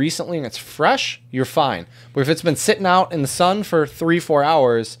fairly recently and it's fresh, you're fine. But if it's been sitting out in the sun for 3-4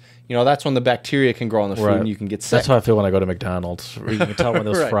 hours, that's when the bacteria can grow in the food and you can get sick. That's how I feel when I go to McDonald's. You can tell when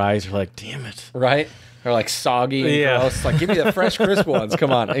those fries are like, damn it. Right? They're like soggy and gross. Like, give me the fresh, crisp ones.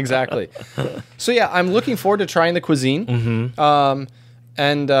 Come on. Exactly. So yeah, I'm looking forward to trying the cuisine. What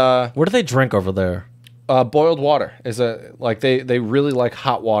do they drink over there? Boiled water is they really like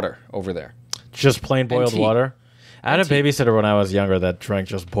hot water over there. Just plain boiled water? I had a babysitter when I was younger that drank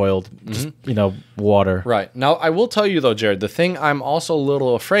just boiled, water. Right. Now, I will tell you, though, Jared, the thing I'm also a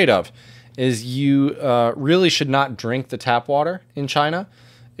little afraid of is you really should not drink the tap water in China.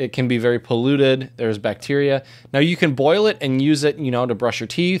 It can be very polluted. There's bacteria. Now, you can boil it and use it, to brush your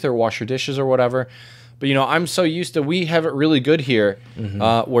teeth or wash your dishes or whatever. But, I'm so used to, we have it really good here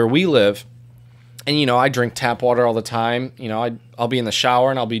where we live. And, I drink tap water all the time. I'll be in the shower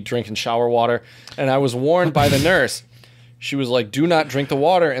and I'll be drinking shower water. And I was warned by the nurse. She was like, do not drink the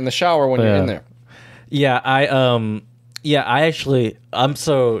water in the shower when you're in there. Yeah, I'm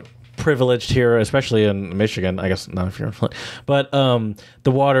so privileged here, especially in Michigan. I guess not if you're in Flint. But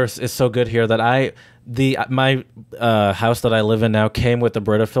the water is so good here that my house that I live in now came with the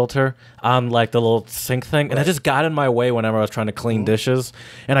Brita filter on like the little sink thing, and it just got in my way whenever I was trying to clean dishes,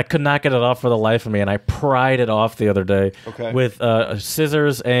 and I could not get it off for the life of me. And I pried it off the other day with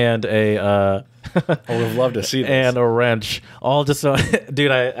scissors and a. I would have loved to see this. And a wrench, all just so,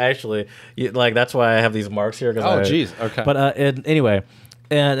 dude. I actually that's why I have these marks here. Oh, geez. Okay. But anyway,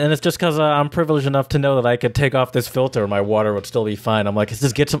 And it's just because I'm privileged enough to know that I could take off this filter, my water would still be fine. I'm like,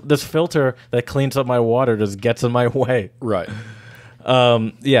 this filter that cleans up my water just gets in my way. Right.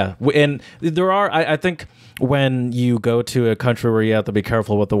 Yeah, and there are. I think when you go to a country where you have to be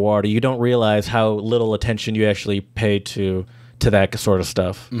careful with the water, you don't realize how little attention you actually pay to that sort of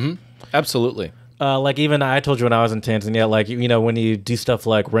stuff. Mm-hmm. Absolutely. Like even I told you when I was in Tanzania, like when you do stuff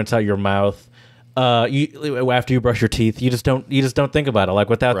like rinse out your mouth. After you brush your teeth, you just don't think about it. Like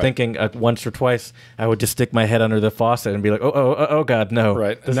without thinking, once or twice, I would just stick my head under the faucet and be like, oh God, no!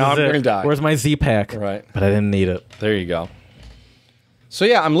 Right, now I'm gonna die. Where's my Z-Pack? Right, but I didn't need it. There you go. So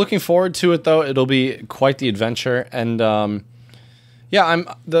yeah, I'm looking forward to it though. It'll be quite the adventure, and yeah,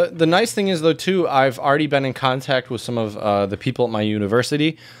 the nice thing is though too, I've already been in contact with some of the people at my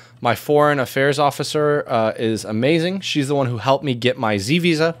university. My foreign affairs officer is amazing. She's the one who helped me get my Z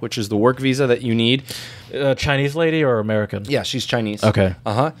visa, which is the work visa that you need. Chinese lady or American? Yeah, she's Chinese. Okay.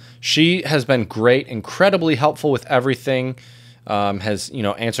 She has been great, incredibly helpful with everything. Has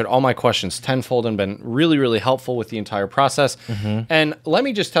answered all my questions tenfold and been really, really helpful with the entire process. Mm-hmm. And let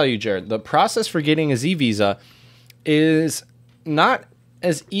me just tell you, Jared, the process for getting a Z visa is not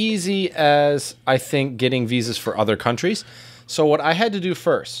as easy as I think getting visas for other countries. So what I had to do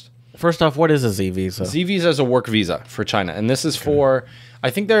first off, what is a Z visa? Z visa is a work visa for China, and this is for.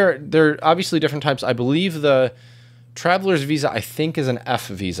 I think there are obviously different types. I believe the traveler's visa, I think, is an F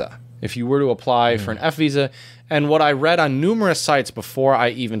visa. If you were to apply for an F visa, and what I read on numerous sites before I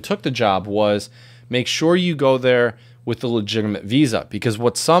even took the job was make sure you go there with the legitimate visa, because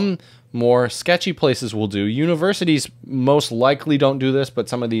what some more sketchy places will do, universities most likely don't do this, but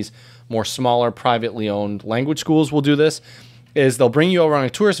some of these more smaller privately owned language schools will do this, is they'll bring you over on a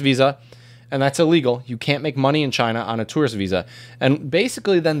tourist visa, and that's illegal. You can't make money in China on a tourist visa. And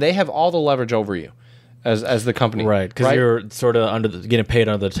basically then they have all the leverage over you as the company. Right, because you're sort of getting paid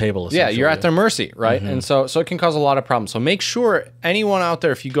under the table. Yeah, you're at their mercy, right? Mm-hmm. And so it can cause a lot of problems. So make sure, anyone out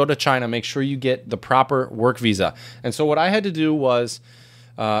there, if you go to China, make sure you get the proper work visa. And so what I had to do was,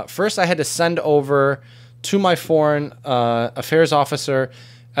 first I had to send over to my foreign affairs officer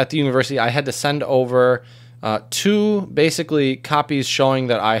at the university, I had to send over 2 basically copies showing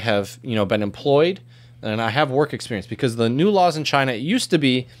that I have been employed and I have work experience, because the new laws in China, it used to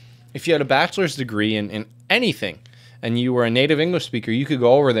be if you had a bachelor's degree in anything and you were a native English speaker, you could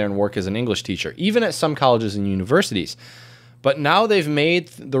go over there and work as an English teacher, even at some colleges and universities. But now they've made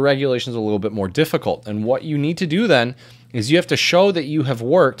the regulations a little bit more difficult, and what you need to do then is you have to show that you have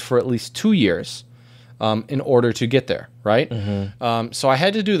worked for at least 2 years in order to get there, right? Mm-hmm. So I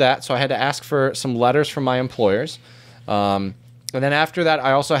had to do that. So I had to ask for some letters from my employers. And then after that,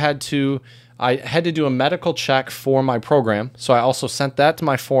 I also had to do a medical check for my program. So I also sent that to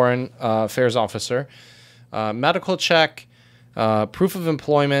my foreign affairs officer. Medical check, proof of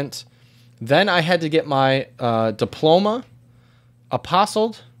employment. Then I had to get my diploma,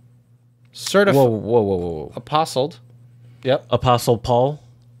 apostilled, certified. Whoa. Apostilled. Yep. Apostle Paul.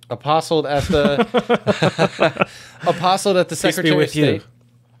 Apostilled at the Secretary of State.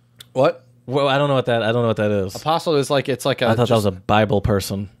 What? Well, I don't know what that is. Apostle is like, it's like a. I thought that was a Bible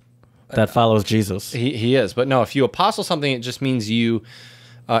person that follows Jesus. He is, but no. If you apostle something, it just means you.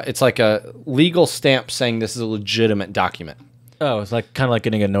 It's like a legal stamp saying this is a legitimate document. Oh, it's like kind of like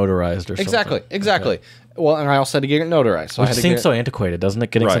getting it notarized or something. Exactly. Okay. Well, and I also had to get it notarized. So Which seems so antiquated, doesn't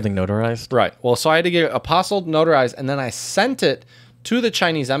it? Getting something notarized. Right. Well, so I had to get it apostilled, notarized, and then I sent it to the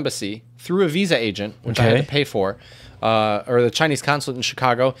Chinese embassy through a visa agent, which I had to pay for, or the Chinese consulate in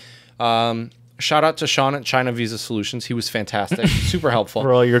Chicago. Shout out to Sean at China Visa Solutions. He was fantastic, super helpful.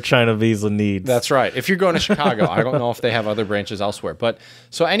 For all your China visa needs. That's right. If you're going to Chicago, I don't know if they have other branches elsewhere. But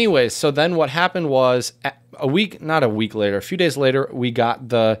so anyways, so then what happened was a few days later, we got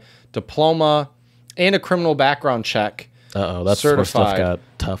the diploma and a criminal background check. Uh-oh, that's certified. Where stuff got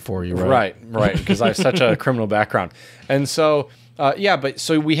tough for you, right? Right, because I have such a criminal background. And so,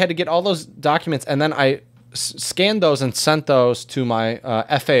 so we had to get all those documents, and then I scanned those and sent those to my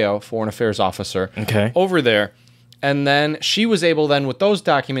FAO, Foreign Affairs Officer, over there. And then she was able then with those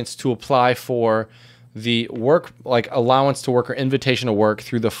documents to apply for the work, like allowance to work or invitation to work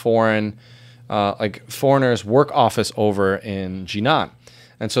through the foreigners work office over in Jinan.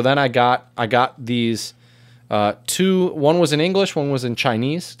 And so then I got these 2, one was in English, one was in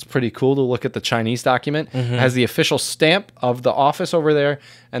Chinese. It's pretty cool to look at the Chinese document. Mm-hmm. It has the official stamp of the office over there.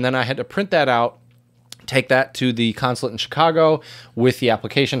 And then I had to print that out, take that to the consulate in Chicago with the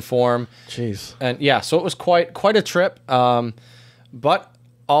application form. Jeez. And yeah, so it was quite a trip. But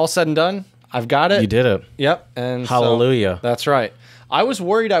all said and done, I've got it. You did it. Yep. And hallelujah. So, that's right. I was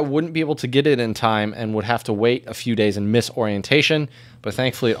worried I wouldn't be able to get it in time and would have to wait a few days and miss orientation, but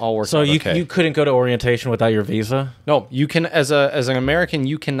thankfully it all worked out okay. So you couldn't go to orientation without your visa? No, you can, as an American,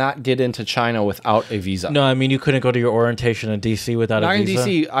 you cannot get into China without a visa. No, I mean, you couldn't go to your orientation in D.C. without a visa? Not in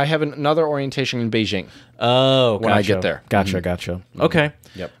D.C. I have another orientation in Beijing. Oh, when I get there. Gotcha. Okay.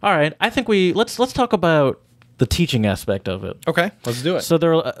 Yep. All right. I think let's talk about the teaching aspect of it. Okay, let's do it. So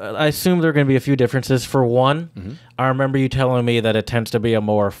I assume there are going to be a few differences. For one, I remember you telling me that it tends to be a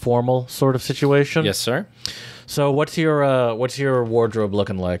more formal sort of situation. Yes, sir. So what's your wardrobe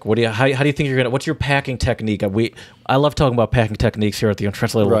looking like? How do you think you're gonna? What's your packing technique? I love talking about packing techniques here at the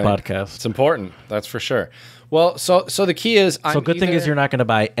Untranslatable Podcast. It's important, that's for sure. Well, so the key is, good thing is you're not going to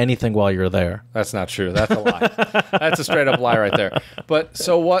buy anything while you're there. That's not true. That's a lie. That's a straight up lie right there. But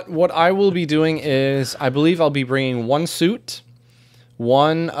so what I will be doing is, I believe I'll be bringing one suit,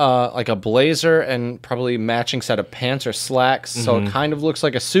 one like a blazer, and probably matching set of pants or slacks, so it kind of looks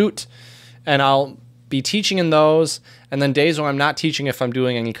like a suit, and I'll be teaching in those. And then days when I'm not teaching, if I'm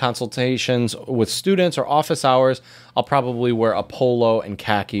doing any consultations with students or office hours, I'll probably wear a polo and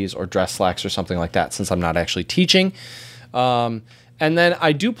khakis or dress slacks or something like that, since I'm not actually teaching. And then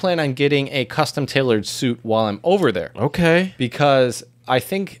I do plan on getting a custom tailored suit while I'm over there. Okay. Because I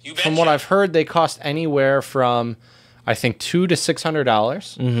think from what I've heard, they cost anywhere from, I think, $200 to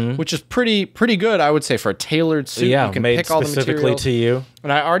 $600, which is pretty good, I would say, for a tailored suit. Yeah, you can made pick all the specifically materials. to you.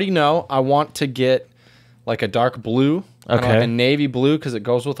 And I already know I want to get like a dark blue, like a navy blue, because it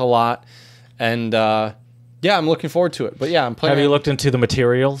goes with a lot. And yeah, I'm looking forward to it. But yeah, I'm planning. Have you looked into the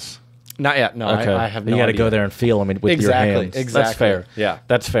materials? Not yet. No, okay. I have no You got to idea. go there and feel them with your hands. Exactly. That's fair. Yeah.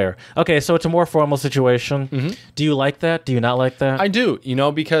 That's fair. Okay, so it's a more formal situation. Do you like that? Do you not like that? I do,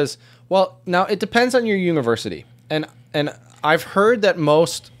 because, well, now it depends on your university. And I've heard that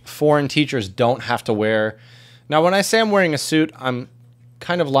most foreign teachers don't have to wear. Now, when I say I'm wearing a suit, I'm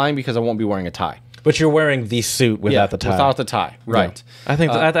kind of lying, because I won't be wearing a tie. But you're wearing the suit without the tie. Without the tie, right.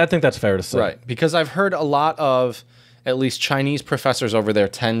 Yeah. I think that's fair to say. Right, because I've heard a lot of, at least Chinese professors over there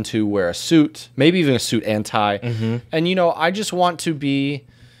tend to wear a suit, maybe even a suit and tie. And, I just want to be,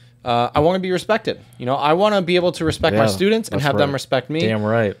 I want to be respected. I want to be able to respect my students and have them respect me. Damn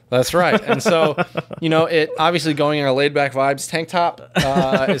right. That's right. And so, it obviously going in a laid back vibes tank top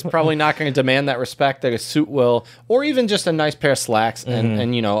is probably not going to demand that respect that a suit will, or even just a nice pair of slacks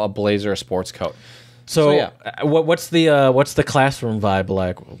and a blazer, a sports coat. So yeah. What's the classroom vibe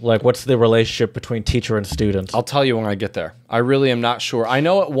like? Like, what's the relationship between teacher and student? I'll tell you when I get there. I really am not sure. I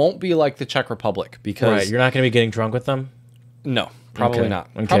know it won't be like the Czech Republic, because you're not going to be getting drunk with them? No, probably not.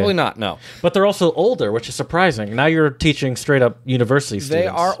 Okay. Probably not, no. But they're also older, which is surprising. Now you're teaching straight up university students. They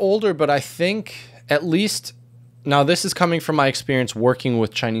are older, but I think at least, now this is coming from my experience working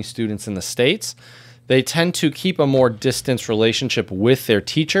with Chinese students in the States, they tend to keep a more distant relationship with their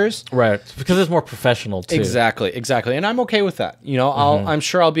teachers. Right, because it's more professional, too. Exactly. And I'm okay with that. I'm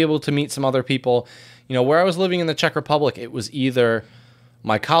sure I'll be able to meet some other people. Where I was living in the Czech Republic, it was either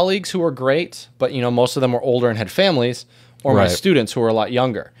my colleagues who were great, but, most of them were older and had families, or my students who were a lot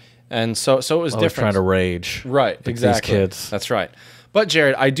younger. And so it was different. Trying to rage. Right, exactly. These kids. That's right. But,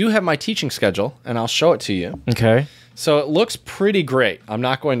 Jared, I do have my teaching schedule, and I'll show it to you. Okay. So it looks pretty great. I'm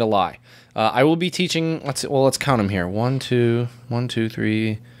not going to lie. I will be teaching, let's count them here. 1, 2,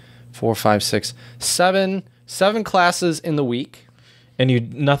 3, 4, 5, 6, 7 classes in the week.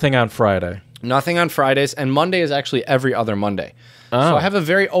 And nothing on Friday? Nothing on Fridays, and Monday is actually every other Monday. Oh. So I have a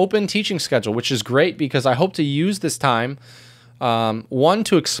very open teaching schedule, which is great, because I hope to use this time, one,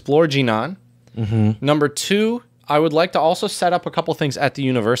 to explore Jinan. Number two, I would like to also set up a couple things at the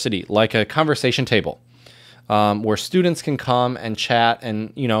university, like a conversation table. Where students can come and chat and,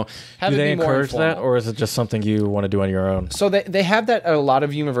 have it be more informal. Do they encourage that, or is it just something you want to do on your own? So they have that at a lot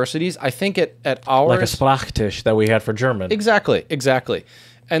of universities. I think at ours... Like a Sprachtisch that we had for German. Exactly.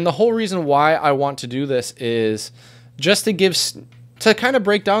 And the whole reason why I want to do this is just to kind of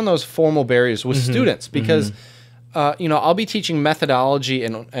break down those formal barriers with students, because... I'll be teaching methodology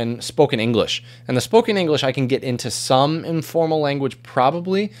and spoken English. And the spoken English, I can get into some informal language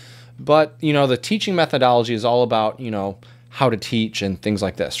probably, but, the teaching methodology is all about, how to teach and things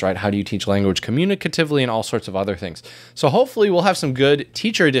like this, right? How do you teach language communicatively and all sorts of other things. So hopefully we'll have some good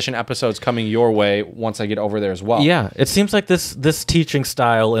teacher edition episodes coming your way once I get over there as well. Yeah, it seems like this teaching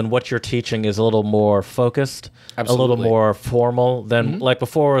style and what you're teaching is a little more focused, Absolutely. a little more formal than, like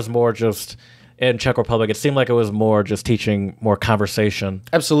before it was more just... In Czech Republic, it seemed like it was more just teaching more conversation.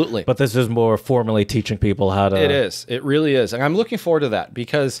 Absolutely. But this is more formally teaching people how to... It is. It really is. And I'm looking forward to that,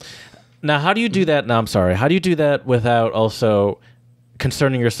 because... Now, how do you do that? No, I'm sorry. How do you do that without also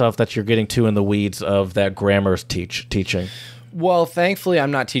concerning yourself that you're getting too in the weeds of that grammar teaching? Well, thankfully,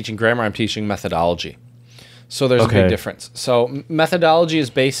 I'm not teaching grammar. I'm teaching methodology. So there's a big difference. So methodology is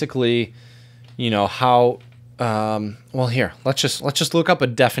basically, how. Well, here, let's just look up a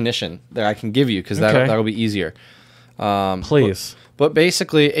definition that I can give you because that'll be easier. Please. But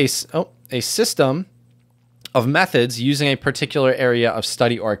basically, a system of methods using a particular area of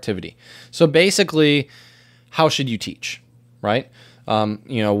study or activity. So basically, how should you teach, right?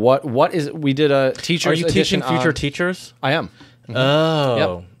 What is we did a teacher's edition. Are you teaching future teachers? I am. Mm-hmm.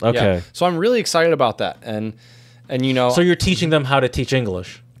 Oh, yep. Okay. Yeah. So I'm really excited about that, and So you're teaching them how to teach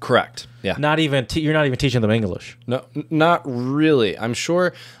English. Correct. Yeah. Not even you're not even teaching them English. No, not really. I'm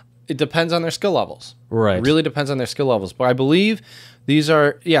sure it depends on their skill levels. Right. It really depends on their skill levels. But I believe these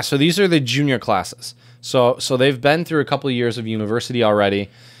are the junior classes. So they've been through a couple of years of university already.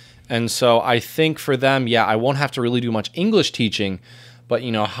 And so I think for them, I won't have to really do much English teaching, but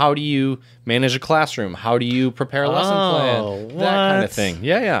how do you manage a classroom? How do you prepare a lesson plan? That kind of thing.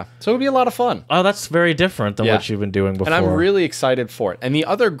 Yeah. So it'll be a lot of fun. Oh, that's very different than what you've been doing before. And I'm really excited for it. And the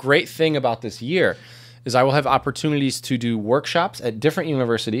other great thing about this year is I will have opportunities to do workshops at different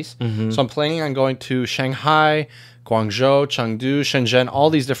universities. Mm-hmm. So I'm planning on going to Shanghai, Guangzhou, Chengdu, Shenzhen, all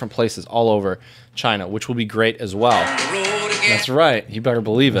these different places all over China, which will be great as well. That's right. You better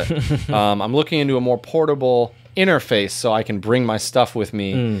believe it. I'm looking into a more portable interface so I can bring my stuff with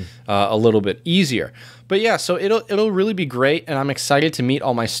me a little bit easier. But so it'll really be great, and I'm excited to meet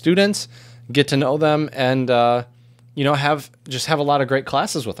all my students, get to know them, and have a lot of great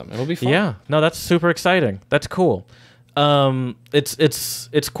classes with them. It'll be fun. Yeah. No, that's super exciting. That's cool.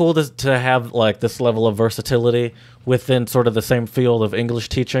 It's cool to have like this level of versatility within sort of the same field of English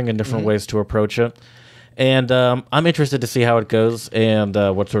teaching and different ways to approach it. And I'm interested to see how it goes and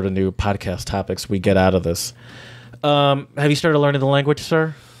what sort of new podcast topics we get out of this. Have you started learning the language,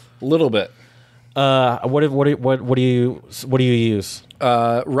 sir? A little bit. What do you use?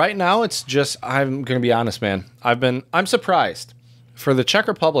 Right now, it's just, I'm going to be honest, man. I'm surprised. For the Czech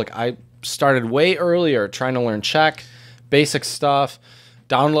Republic, I started way earlier trying to learn Czech, basic stuff,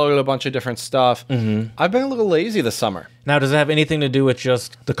 downloaded a bunch of different stuff. Mm-hmm. I've been a little lazy this summer. Now, does it have anything to do with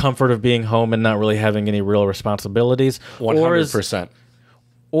just the comfort of being home and not really having any real responsibilities? 100%.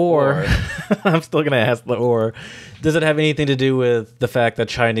 Or I'm still going to ask the or. Does it have anything to do with the fact that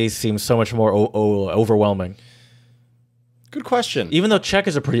Chinese seems so much more overwhelming? Good question. Even though Czech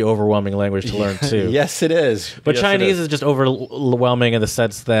is a pretty overwhelming language to learn too. Yes, it is. But Chinese is just overwhelming in the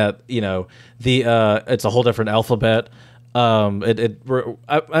sense that it's a whole different alphabet.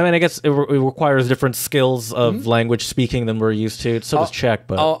 I guess it requires different skills of language speaking than we're used to. So does Czech.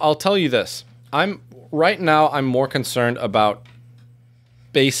 But I'll tell you this: right now I'm more concerned about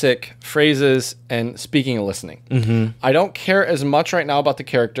basic phrases and speaking and listening. Mm-hmm. I don't care as much right now about the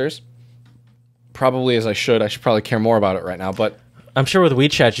characters. Probably as I should. I should probably care more about it right now, but I'm sure with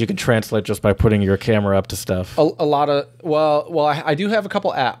WeChat you can translate just by putting your camera up to stuff. A lot of I do have a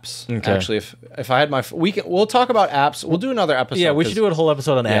couple apps actually. If I had we'll talk about apps. We'll do another episode. Yeah, we should do a whole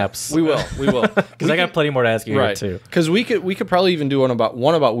episode on apps. We will because I got plenty more to ask you here too. Because we could probably even do one about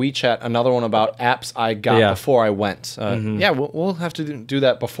WeChat, another one about apps I got before I went. We'll have to do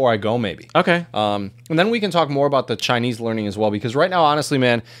that before I go maybe. Okay. And then we can talk more about the Chinese learning as well, because right now, honestly,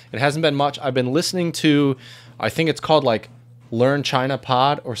 man, it hasn't been much. I've been listening to, I think it's called like Learn China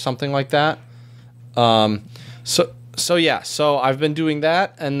Pod or something like that. So I've been doing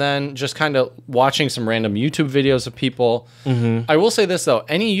that, and then just kind of watching some random YouTube videos of people. Mm-hmm. I will say this though,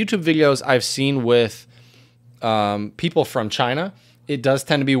 any YouTube videos I've seen with people from China, it does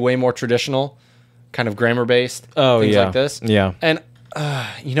tend to be way more traditional, kind of grammar based. Things like this. Yeah. And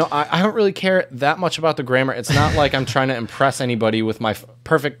I don't really care that much about the grammar. It's not like I'm trying to impress anybody with my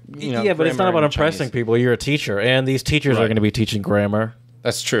perfect, Yeah, but it's not about impressing people. You're a teacher, and these teachers are going to be teaching grammar.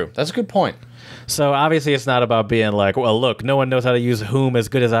 That's true. That's a good point. So obviously it's not about being like, well, look, no one knows how to use whom as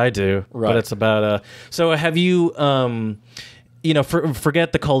good as I do. Right. But it's about, so have you,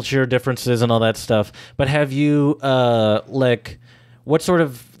 forget the culture differences and all that stuff, but have you, what sort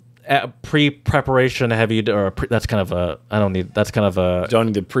of pre-preparation have you, that's kind of a, don't need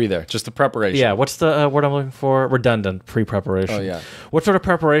the pre there, just the preparation. Yeah, what's the word I'm looking for? Redundant pre-preparation. Oh, yeah. What sort of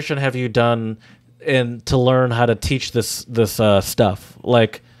preparation have you done to learn how to teach this stuff?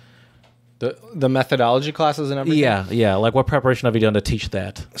 Like the methodology classes and everything? Yeah. Like what preparation have you done to teach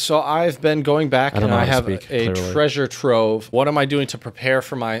that? So I've been going back and I have a treasure trove. What am I doing to prepare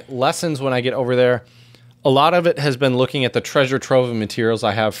for my lessons when I get over there? A lot of it has been looking at the treasure trove of materials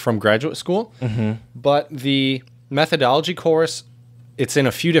I have from graduate school. Mm-hmm. But the methodology course, it's in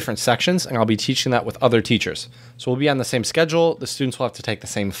a few different sections, and I'll be teaching that with other teachers. So we'll be on the same schedule. The students will have to take the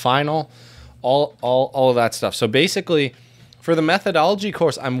same final, all of that stuff. So basically, For the methodology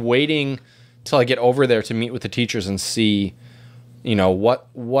course, I'm waiting till I get over there to meet with the teachers and see, what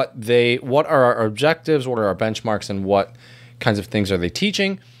are our objectives, what are our benchmarks, and what kinds of things are they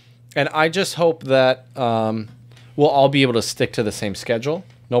teaching. And I just hope that we'll all be able to stick to the same schedule,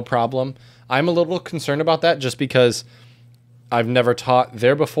 no problem. I'm a little concerned about that just because I've never taught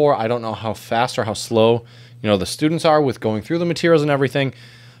there before. I don't know how fast or how slow, the students are with going through the materials and everything.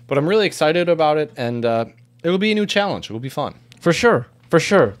 But I'm really excited about it, and it'll be a new challenge. It'll be fun. For sure. For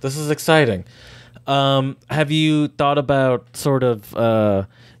sure. This is exciting. Have you thought about sort of...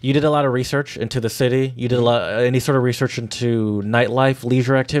 you did a lot of research into the city. You did any sort of research into nightlife,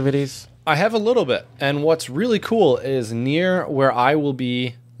 leisure activities? I have a little bit. And what's really cool is near where I will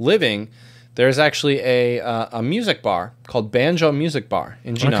be living, there's actually a music bar called Banjo Music Bar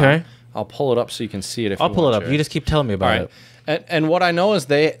in Jinan. Okay. I'll pull it up so you can see it. I'll pull it up. You just keep telling me about it. And what I know is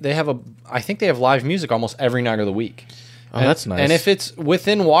they have I think they have live music almost every night of the week. Oh, that's nice. And if it's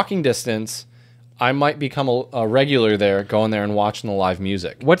within walking distance, I might become a regular there, going there and watching the live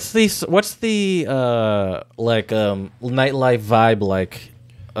music. What's the nightlife vibe like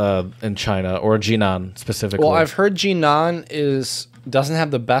in China or Jinan specifically? Well, I've heard Jinan doesn't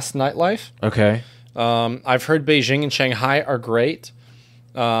have the best nightlife. Okay. I've heard Beijing and Shanghai are great,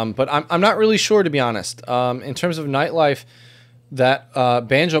 but I'm not really sure, to be honest. In terms of nightlife, that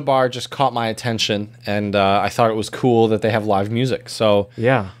banjo bar just caught my attention, and I thought it was cool that they have live music. So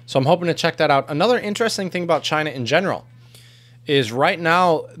I'm hoping to check that out. Another interesting thing about China in general is right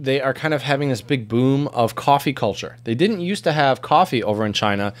now they are kind of having this big boom of coffee culture. They didn't used to have coffee over in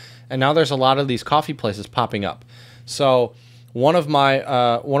China, and now there's a lot of these coffee places popping up. So one of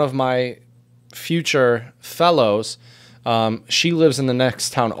my future fellows, she lives in the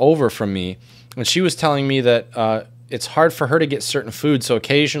next town over from me, and she was telling me that it's hard for her to get certain food, so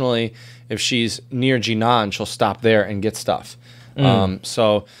occasionally if she's near Jinan, she'll stop there and get stuff.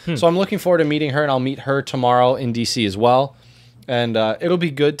 So I'm looking forward to meeting her, and I'll meet her tomorrow in D.C. as well. And it'll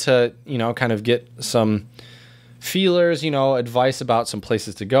be good to, kind of get some feelers, advice about some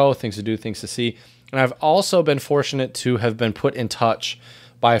places to go, things to do, things to see. And I've also been fortunate to have been put in touch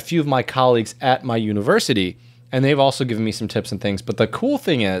by a few of my colleagues at my university, and they've also given me some tips and things. But the cool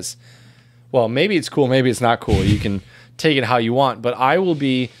thing is, well, maybe it's cool, maybe it's not cool. You can take it how you want. But I will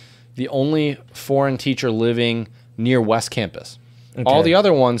be the only foreign teacher living near West Campus. Okay. All the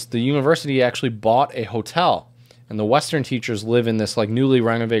other ones, the university actually bought a hotel, and the Western teachers live in this newly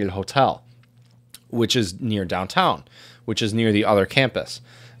renovated hotel, which is near downtown, which is near the other campus.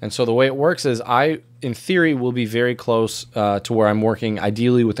 And so the way it works is I, in theory, will be very close to where I'm working,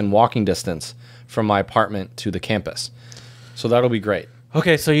 ideally within walking distance from my apartment to the campus. So that'll be great.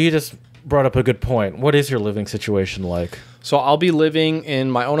 Okay, so you just brought up a good point. What is your living situation like? So I'll be living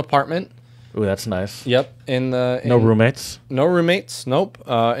in my own apartment. Ooh, that's nice. Yep. No roommates? No roommates, nope.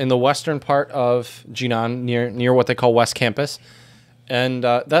 In the western part of Jinan, near what they call West Campus. And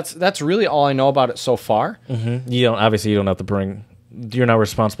that's really all I know about it so far. Mm-hmm. You don't have to bring... You're not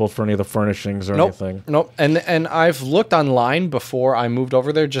responsible for any of the furnishings or anything? Nope. And I've looked online before I moved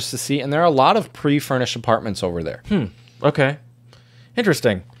over there just to see, and there are a lot of pre-furnished apartments over there. Okay.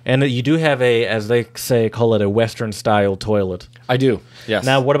 Interesting. And you do have as they call it a Western-style toilet. I do, yes.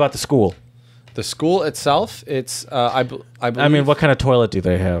 Now, what about the school? The school itself, it's, I believe... I mean, what kind of toilet do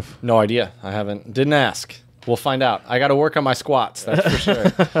they have? No idea. Didn't ask. We'll find out. I got to work on my squats, that's for sure.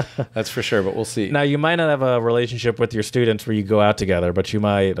 That's for sure, but we'll see. Now, you might not have a relationship with your students where you go out together, but you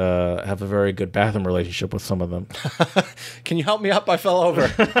might have a very good bathroom relationship with some of them. Can you help me up? I fell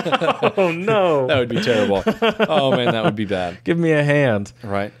over. Oh, no. That would be terrible. Oh, man, that would be bad. Give me a hand.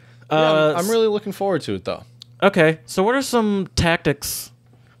 Right. Yeah, I'm really looking forward to it, though. Okay. So what are some tactics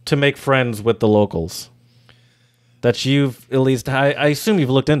to make friends with the locals that you've, at least, I assume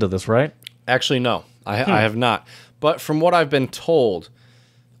you've looked into this, right? Actually, no. I have not. But from what I've been told,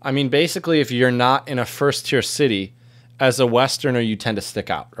 I mean, basically, if you're not in a first-tier city, as a Westerner, you tend to stick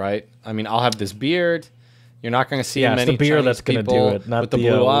out, right? I mean, I'll have this beard. You're not going to see many the beard Chinese that's going to do it, not with the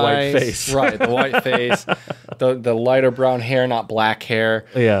blue eyes. White face. Right, the white face, the lighter brown hair, not black hair.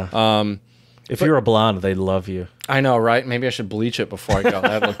 Yeah. If you're a blonde, they'd love you. I know, right? Maybe I should bleach it before I go.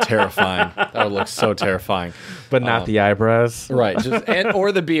 That would look terrifying. That would look so terrifying. But not the eyebrows? Right.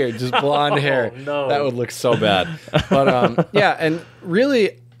 Or the beard. Just blonde hair. No. That would look so bad. But, yeah, and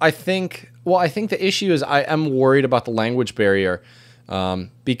really, I think the issue is I am worried about the language barrier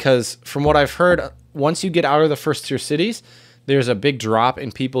because from what I've heard, once you get out of the first-tier cities, there's a big drop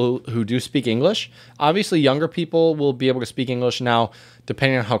in people who do speak English. Obviously, younger people will be able to speak English now.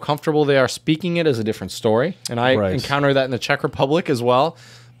 Depending on how comfortable they are speaking it is a different story. And I encounter that in the Czech Republic as well.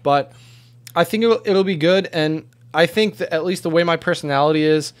 But I think it'll be good. And I think that at least the way my personality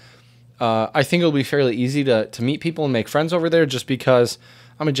is, I think it'll be fairly easy to meet people and make friends over there, just because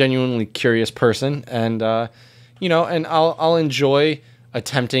I'm a genuinely curious person, and and I'll enjoy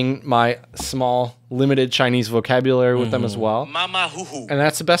attempting my small, limited Chinese vocabulary with them as well. Mama hoo hoo. And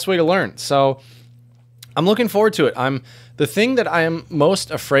that's the best way to learn. So I'm looking forward to it. The thing that I am most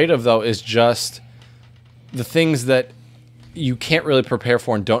afraid of, though, is just the things that you can't really prepare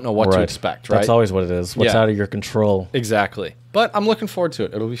for and don't know what to expect, right? That's always what it is. What's out of your control. Exactly. But I'm looking forward to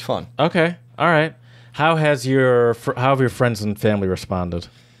it. It'll be fun. Okay. All right. How have your friends and family responded?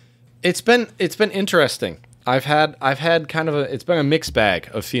 It's been interesting. I've had kind of it's been a mixed bag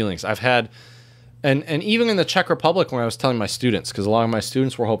of feelings. I've had, and even in the Czech Republic, when I was telling my students, because a lot of my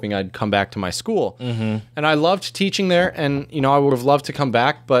students were hoping I'd come back to my school, and I loved teaching there, and I would have loved to come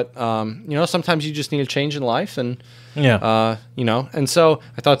back, but sometimes you just need a change in life, and and so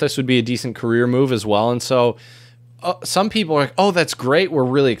I thought this would be a decent career move as well, and so some people are like, "Oh, that's great! We're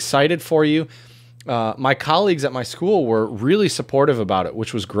really excited for you." My colleagues at my school were really supportive about it,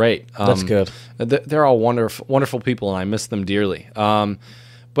 which was great. That's good. They're all wonderful people, and I miss them dearly.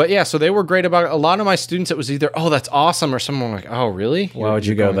 But yeah, so they were great about it. A lot of my students, it was either, "Oh, that's awesome," or someone like, "Oh, really? Why would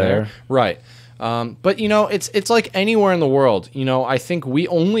you go there?" Right. But it's like anywhere in the world. I think we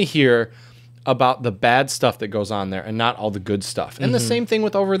only hear about the bad stuff that goes on there and not all the good stuff. And the same thing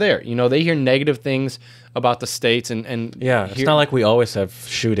with over there. They hear negative things about the States and yeah, it's not like we always have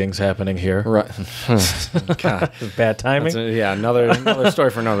shootings happening here. Right. God. Bad timing. Another story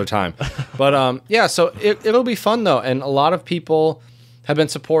for another time. But so it'll be fun though, and a lot of people have been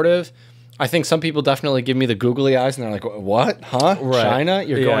supportive. I think some people definitely give me the googly eyes, and they're like, "What? Huh? Right. China?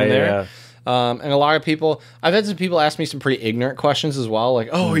 You're going there?" Yeah. And a lot of people, I've had some people ask me some pretty ignorant questions as well, like,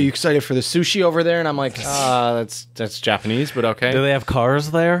 "Oh, are you excited for the sushi over there?" And I'm like, that's Japanese, but okay. Do they have cars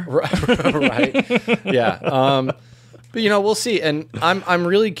there? Right. Yeah. But we'll see, and I'm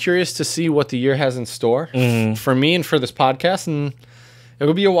really curious to see what the year has in store for me and for this podcast, and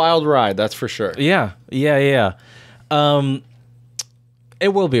it'll be a wild ride, that's for sure. Yeah.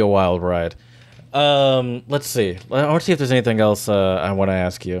 It will be a wild ride. Let's see. I want to see if there's anything else I want to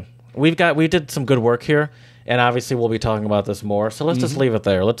ask you. We did some good work here, and obviously we'll be talking about this more. So let's just leave it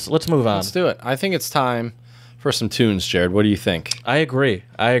there. Let's move on. Let's do it. I think it's time for some tunes, Jared. What do you think? I agree.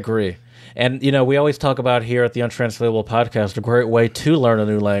 And we always talk about here at the Untranslatable Podcast, a great way to learn a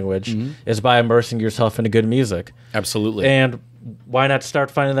new language is by immersing yourself into good music. Absolutely. And why not start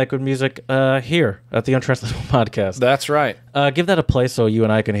finding that good music here at the Untranslatable Podcast? That's right. Give that a play so you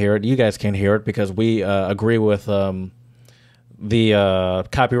and I can hear it. You guys can hear it because we agree with the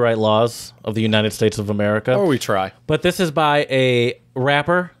copyright laws of the United States of America. Or we try. But this is by a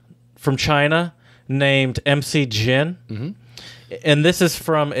rapper from China named MC Jin. And this is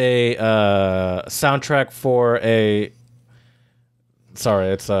from a soundtrack for a... Sorry,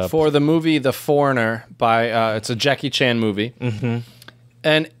 it's for the movie The Foreigner by... it's a Jackie Chan movie.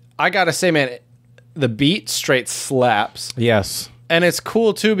 And I gotta say, man, the beat straight slaps. Yes. And it's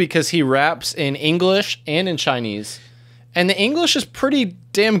cool, too, because he raps in English and in Chinese. And the English is pretty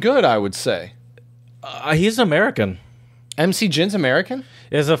damn good, I would say. He's American. MC Jin's American?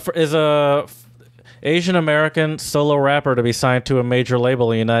 Is a Asian American solo rapper to be signed to a major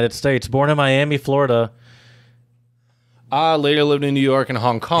label in the United States. Born in Miami, Florida. Later lived in New York and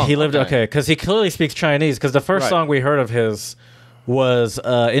Hong Kong. He lived because he clearly speaks Chinese. Because the first song we heard of his was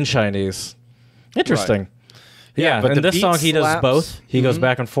in Chinese. Interesting. Right. Yeah, but in this song he does both. He goes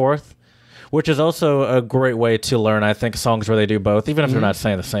back and forth. Which is also a great way to learn, I think, songs where they do both, even if they're not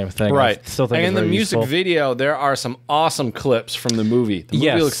saying the same thing. Right. I still think and it's in the very music useful. video, there are some awesome clips from the movie. The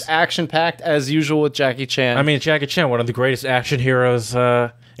movie looks action-packed, as usual, with Jackie Chan. I mean, Jackie Chan, one of the greatest action heroes in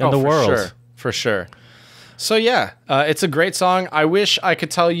the world. For sure. So, yeah, it's a great song. I wish I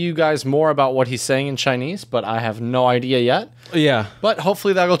could tell you guys more about what he's saying in Chinese, but I have no idea yet. Yeah. But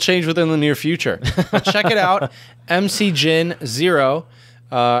hopefully that'll change within the near future. Check it out, MC Jin 0.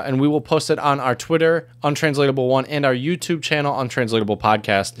 And we will post it on our Twitter, Untranslatable1, and our YouTube channel, Untranslatable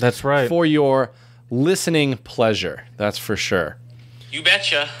Podcast. That's right. For your listening pleasure. That's for sure. You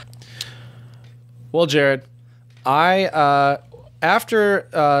betcha. Well, Jared, after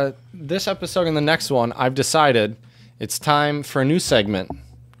this episode and the next one, I've decided it's time for a new segment,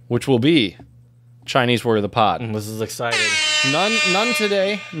 which will be Chinese Word of the Pod. This is exciting. None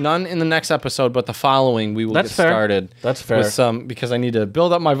today, none in the next episode, but the following we will get started. That's fair. With some, because I need to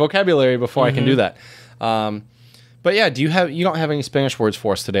build up my vocabulary before I can do that. But yeah, you don't have any Spanish words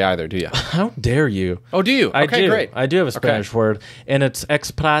for us today either, do you? How dare you? Oh, do you? I Okay, do. great. I do have a Spanish word, and it's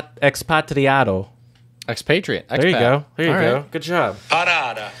expatriado. Expatriate. There you Expat. go. There you All go. right. Good job.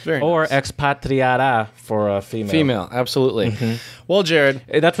 Parada. Very Or nice. expatriada for a female. Female, absolutely. Well, Jared,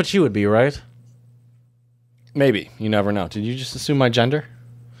 Hey, that's what you would be, right? maybe. You never know. Did you just assume my gender?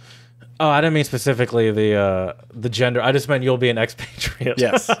 Oh, I didn't mean specifically the gender. I just meant you'll be an expatriate.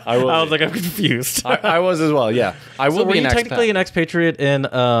 Yes, I will. I was like, I'm confused. I was as well, yeah. I will So were be you an technically expat. an expatriate in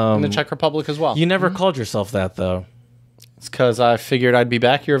In the Czech Republic as well. You never called yourself that though. It's because I figured I'd be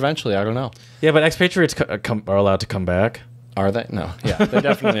back here eventually. I don't know. Yeah, but expatriates are allowed to come back. Are they? No. Yeah, they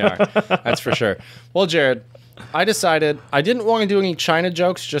definitely are. That's for sure. Well, Jared, I decided I didn't want to do any China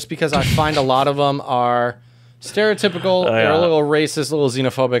jokes just because I find a lot of them are stereotypical, they're a little racist, a little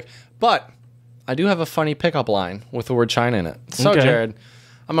xenophobic. But I do have a funny pickup line with the word China in it. So, Okay. Jared,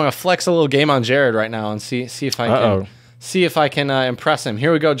 I'm going to flex a little game on Jared right now and see if I can impress him.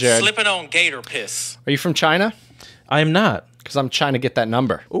 Here we go, Jared. Slipping on gator piss. Are you from China? I am not. Because I'm trying to get that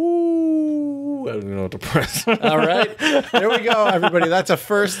number. Ooh, I don't even know what to press. All right. There we go, everybody. That's a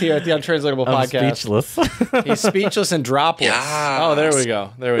first here at the Untranslatable I'm Podcast. speechless. He's speechless and dropless. Yes. Oh, there we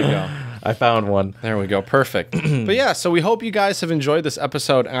go. There we go. I found one. There we go. Perfect. But yeah, so we hope you guys have enjoyed this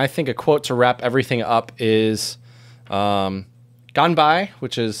episode. And I think a quote to wrap everything up is "Ganbai,"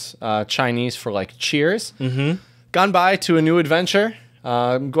 which is Chinese for like cheers. Ganbai to a new adventure.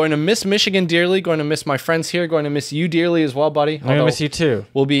 I'm going to miss Michigan dearly. Going to miss my friends here. Going to miss you dearly as well, buddy. I'm gonna miss you too.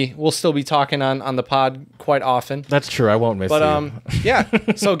 We'll still be talking on the pod quite often. That's true. I won't miss But you. yeah,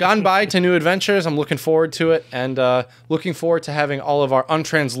 so gone by to new adventures. I'm looking forward to it, and looking forward to having all of our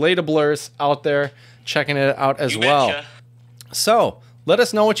untranslatablers out there checking it out as You well. betcha. So let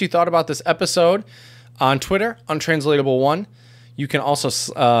us know what you thought about this episode on Twitter, Untranslatable1. You can also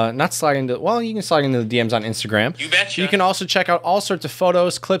you can slide into the DMs on Instagram. You betcha. You can also check out all sorts of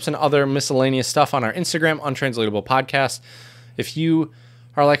photos, clips, and other miscellaneous stuff on our Instagram, Untranslatable Podcast. If you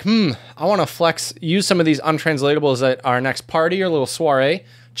are like, I want to use some of these untranslatables at our next party or little soiree,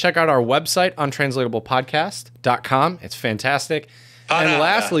 check out our website, untranslatablepodcast.com. It's fantastic. And Parada.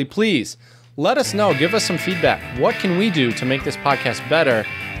 lastly, please let us know. Give us some feedback. What can we do to make this podcast better?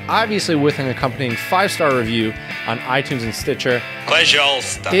 Obviously, with an accompanying 5-star review on iTunes and Stitcher. Pleasure.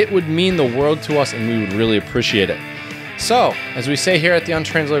 It would mean the world to us, and we would really appreciate it. So, as we say here at the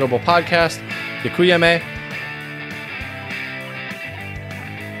Untranslatable Podcast, Děkujeme,